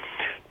day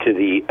to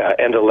the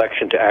end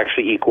election to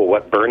actually equal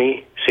what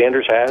Bernie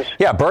Sanders has.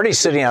 Yeah, Bernie's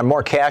sitting on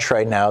more cash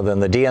right now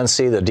than the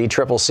DNC, the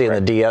DCCC,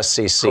 and the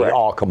DSCC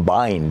all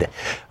combined,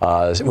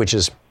 which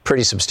is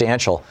pretty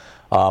substantial.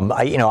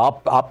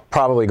 I'll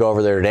probably go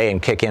over there today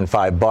and kick in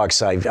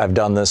 $5. I've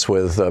done this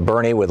with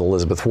Bernie, with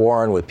Elizabeth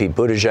Warren, with Pete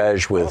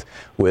Buttigieg,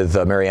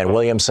 with Marianne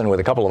Williamson, with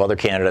a couple of other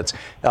candidates,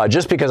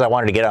 just because I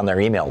wanted to get on their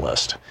email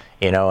list.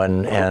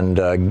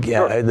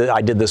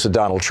 I did this with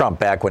Donald Trump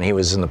back when he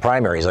was in the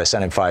primaries. I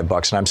sent him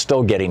 $5, and I'm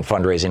still getting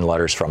fundraising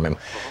letters from him.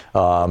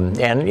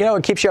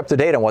 It keeps you up to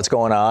date on what's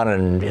going on,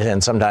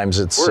 and sometimes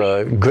it's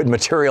good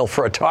material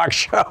for a talk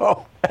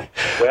show.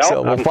 Well,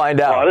 so we'll find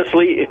out.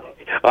 Honestly,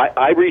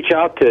 I reach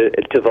out to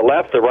the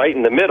left, the right,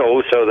 and the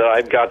middle, so that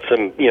I've got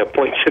some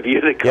points of view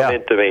that come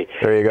into me.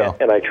 There you go.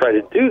 And I try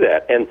to do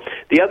that. And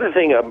the other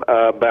thing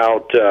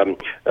about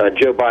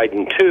Joe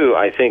Biden too,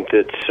 I think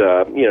that's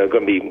going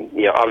to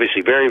be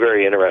obviously very,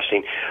 very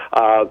interesting.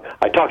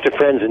 I talked to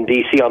friends in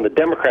D.C. on the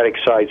Democratic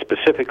side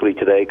specifically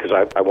today because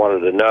I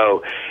wanted to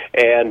know,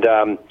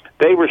 and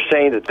they were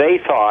saying that they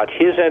thought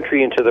his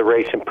entry into the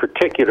race in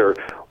particular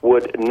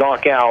would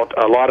knock out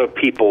a lot of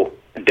people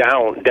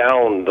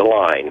down the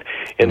line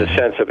in the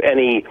sense of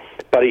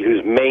anybody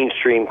who's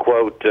mainstream,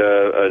 quote,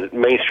 a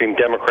mainstream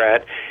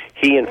Democrat.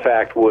 He, in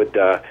fact, would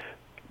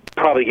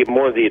probably get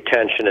more of the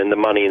attention and the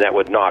money, and that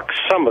would knock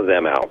some of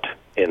them out.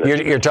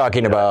 You're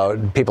talking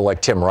about people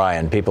like Tim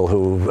Ryan, people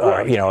who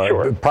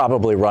are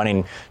probably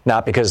running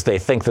not because they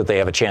think that they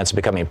have a chance of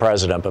becoming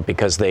president, but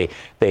because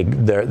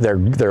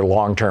their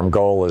long-term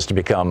goal is to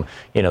become,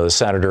 the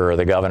senator or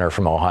the governor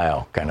from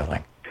Ohio, kind of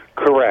thing.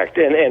 Correct.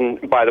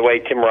 And by the way,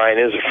 Tim Ryan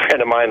is a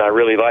friend of mine. I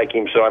really like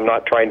him, so I'm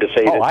not trying to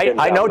say that Tim's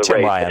I know Tim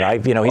race.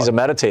 Ryan. He's a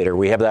meditator.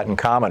 We have that in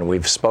common.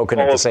 We've spoken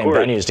at the same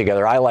venues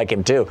together. I like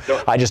him, too.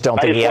 I just don't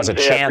think he has a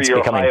chance of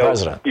becoming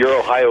president. Your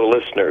Ohio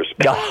listeners.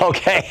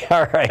 Okay.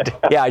 All right.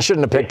 Yeah, I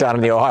shouldn't have picked on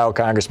the Ohio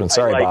congressman.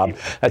 Sorry, Bob.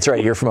 That's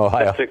right. You're from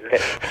Ohio.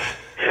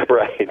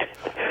 Right.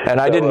 And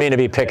I didn't mean to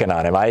be picking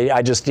on him.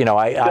 I just,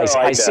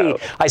 I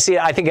see.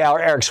 I think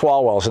Eric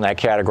Swalwell's in that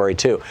category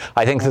too.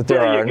 I think that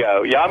there you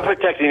go. Yeah, I'm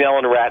protecting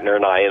Ellen Ratner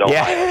and I.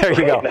 Yeah, there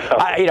you go.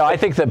 I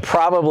think that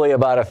probably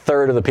about a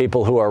third of the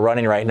people who are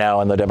running right now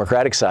on the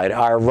Democratic side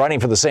are running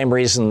for the same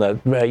reason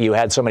that you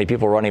had so many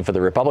people running for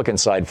the Republican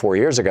side 4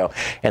 years ago,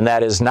 and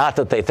that is not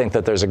that they think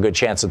that there's a good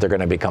chance that they're going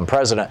to become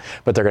president,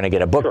 but they're going to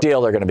get a book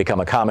deal. They're going to become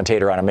a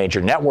commentator on a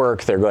major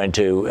network. They're going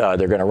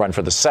to run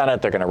for the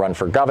Senate. They're going to run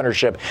for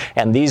governorship,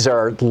 and these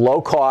are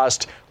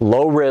low-cost,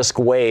 low-risk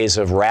ways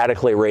of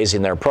radically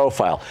raising their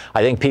profile.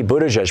 I think Pete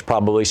Buttigieg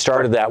probably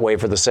started that way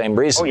for the same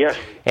reason. Oh, yes.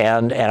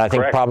 And I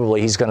think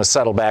probably he's going to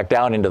settle back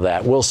down into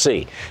that. We'll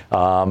see.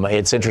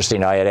 It's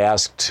interesting. I had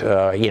asked,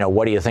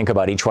 what do you think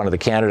about each one of the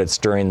candidates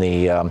during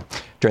the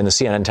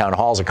CNN town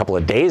halls a couple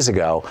of days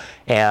ago.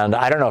 And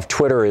I don't know if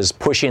Twitter is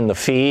pushing the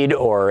feed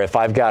or if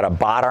I've got a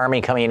bot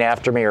army coming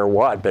after me or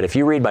what. But if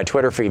you read my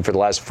Twitter feed for the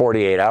last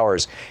 48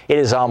 hours, it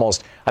is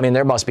almost,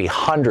 there must be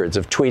hundreds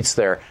of tweets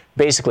there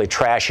basically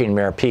trashing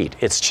Mayor Pete.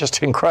 It's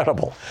just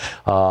incredible.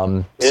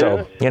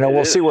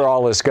 We'll see where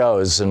all this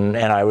goes. And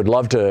I would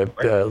love to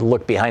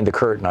look behind the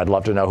curtain. I'd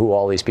love to know who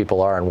all these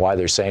people are and why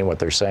they're saying what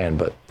they're saying.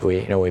 But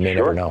we may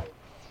never know.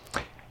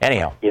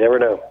 Anyhow. You never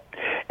know.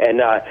 And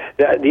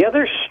the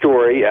other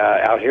story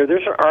out here,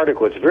 there's an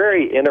article. It's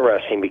very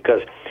interesting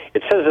because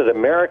it says that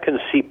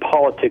Americans see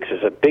politics as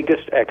the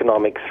biggest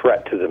economic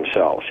threat to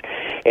themselves.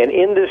 And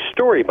in this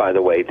story, by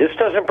the way, this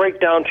doesn't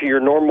break down to your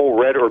normal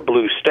red or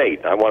blue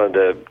state. I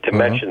wanted to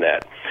mention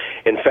that.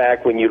 In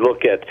fact, when you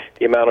look at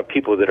the amount of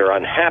people that are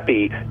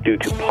unhappy due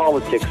to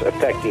politics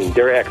affecting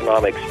their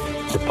economics,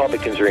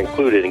 Republicans are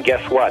included. And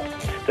guess what?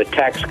 The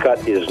tax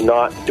cut is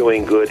not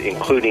doing good,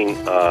 including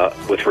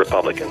with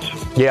Republicans.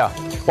 Yeah.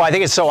 Well, I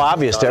think it's so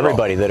obvious to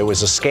everybody that it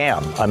was a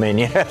scam.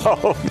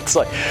 It's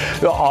like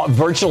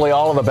virtually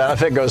all of the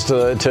benefit goes to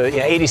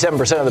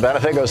 87% of the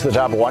benefit goes to the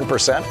top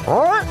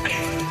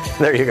 1%.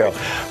 There you go.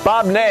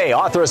 Bob Ney,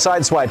 author of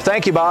Sideswipe.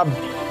 Thank you, Bob.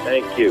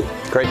 Thank you.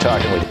 Great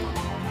talking with you.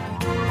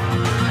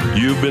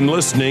 You've been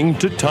listening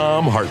to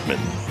Thom Hartmann.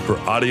 For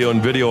audio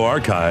and video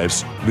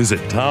archives, visit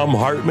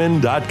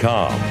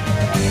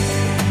thomhartmann.com.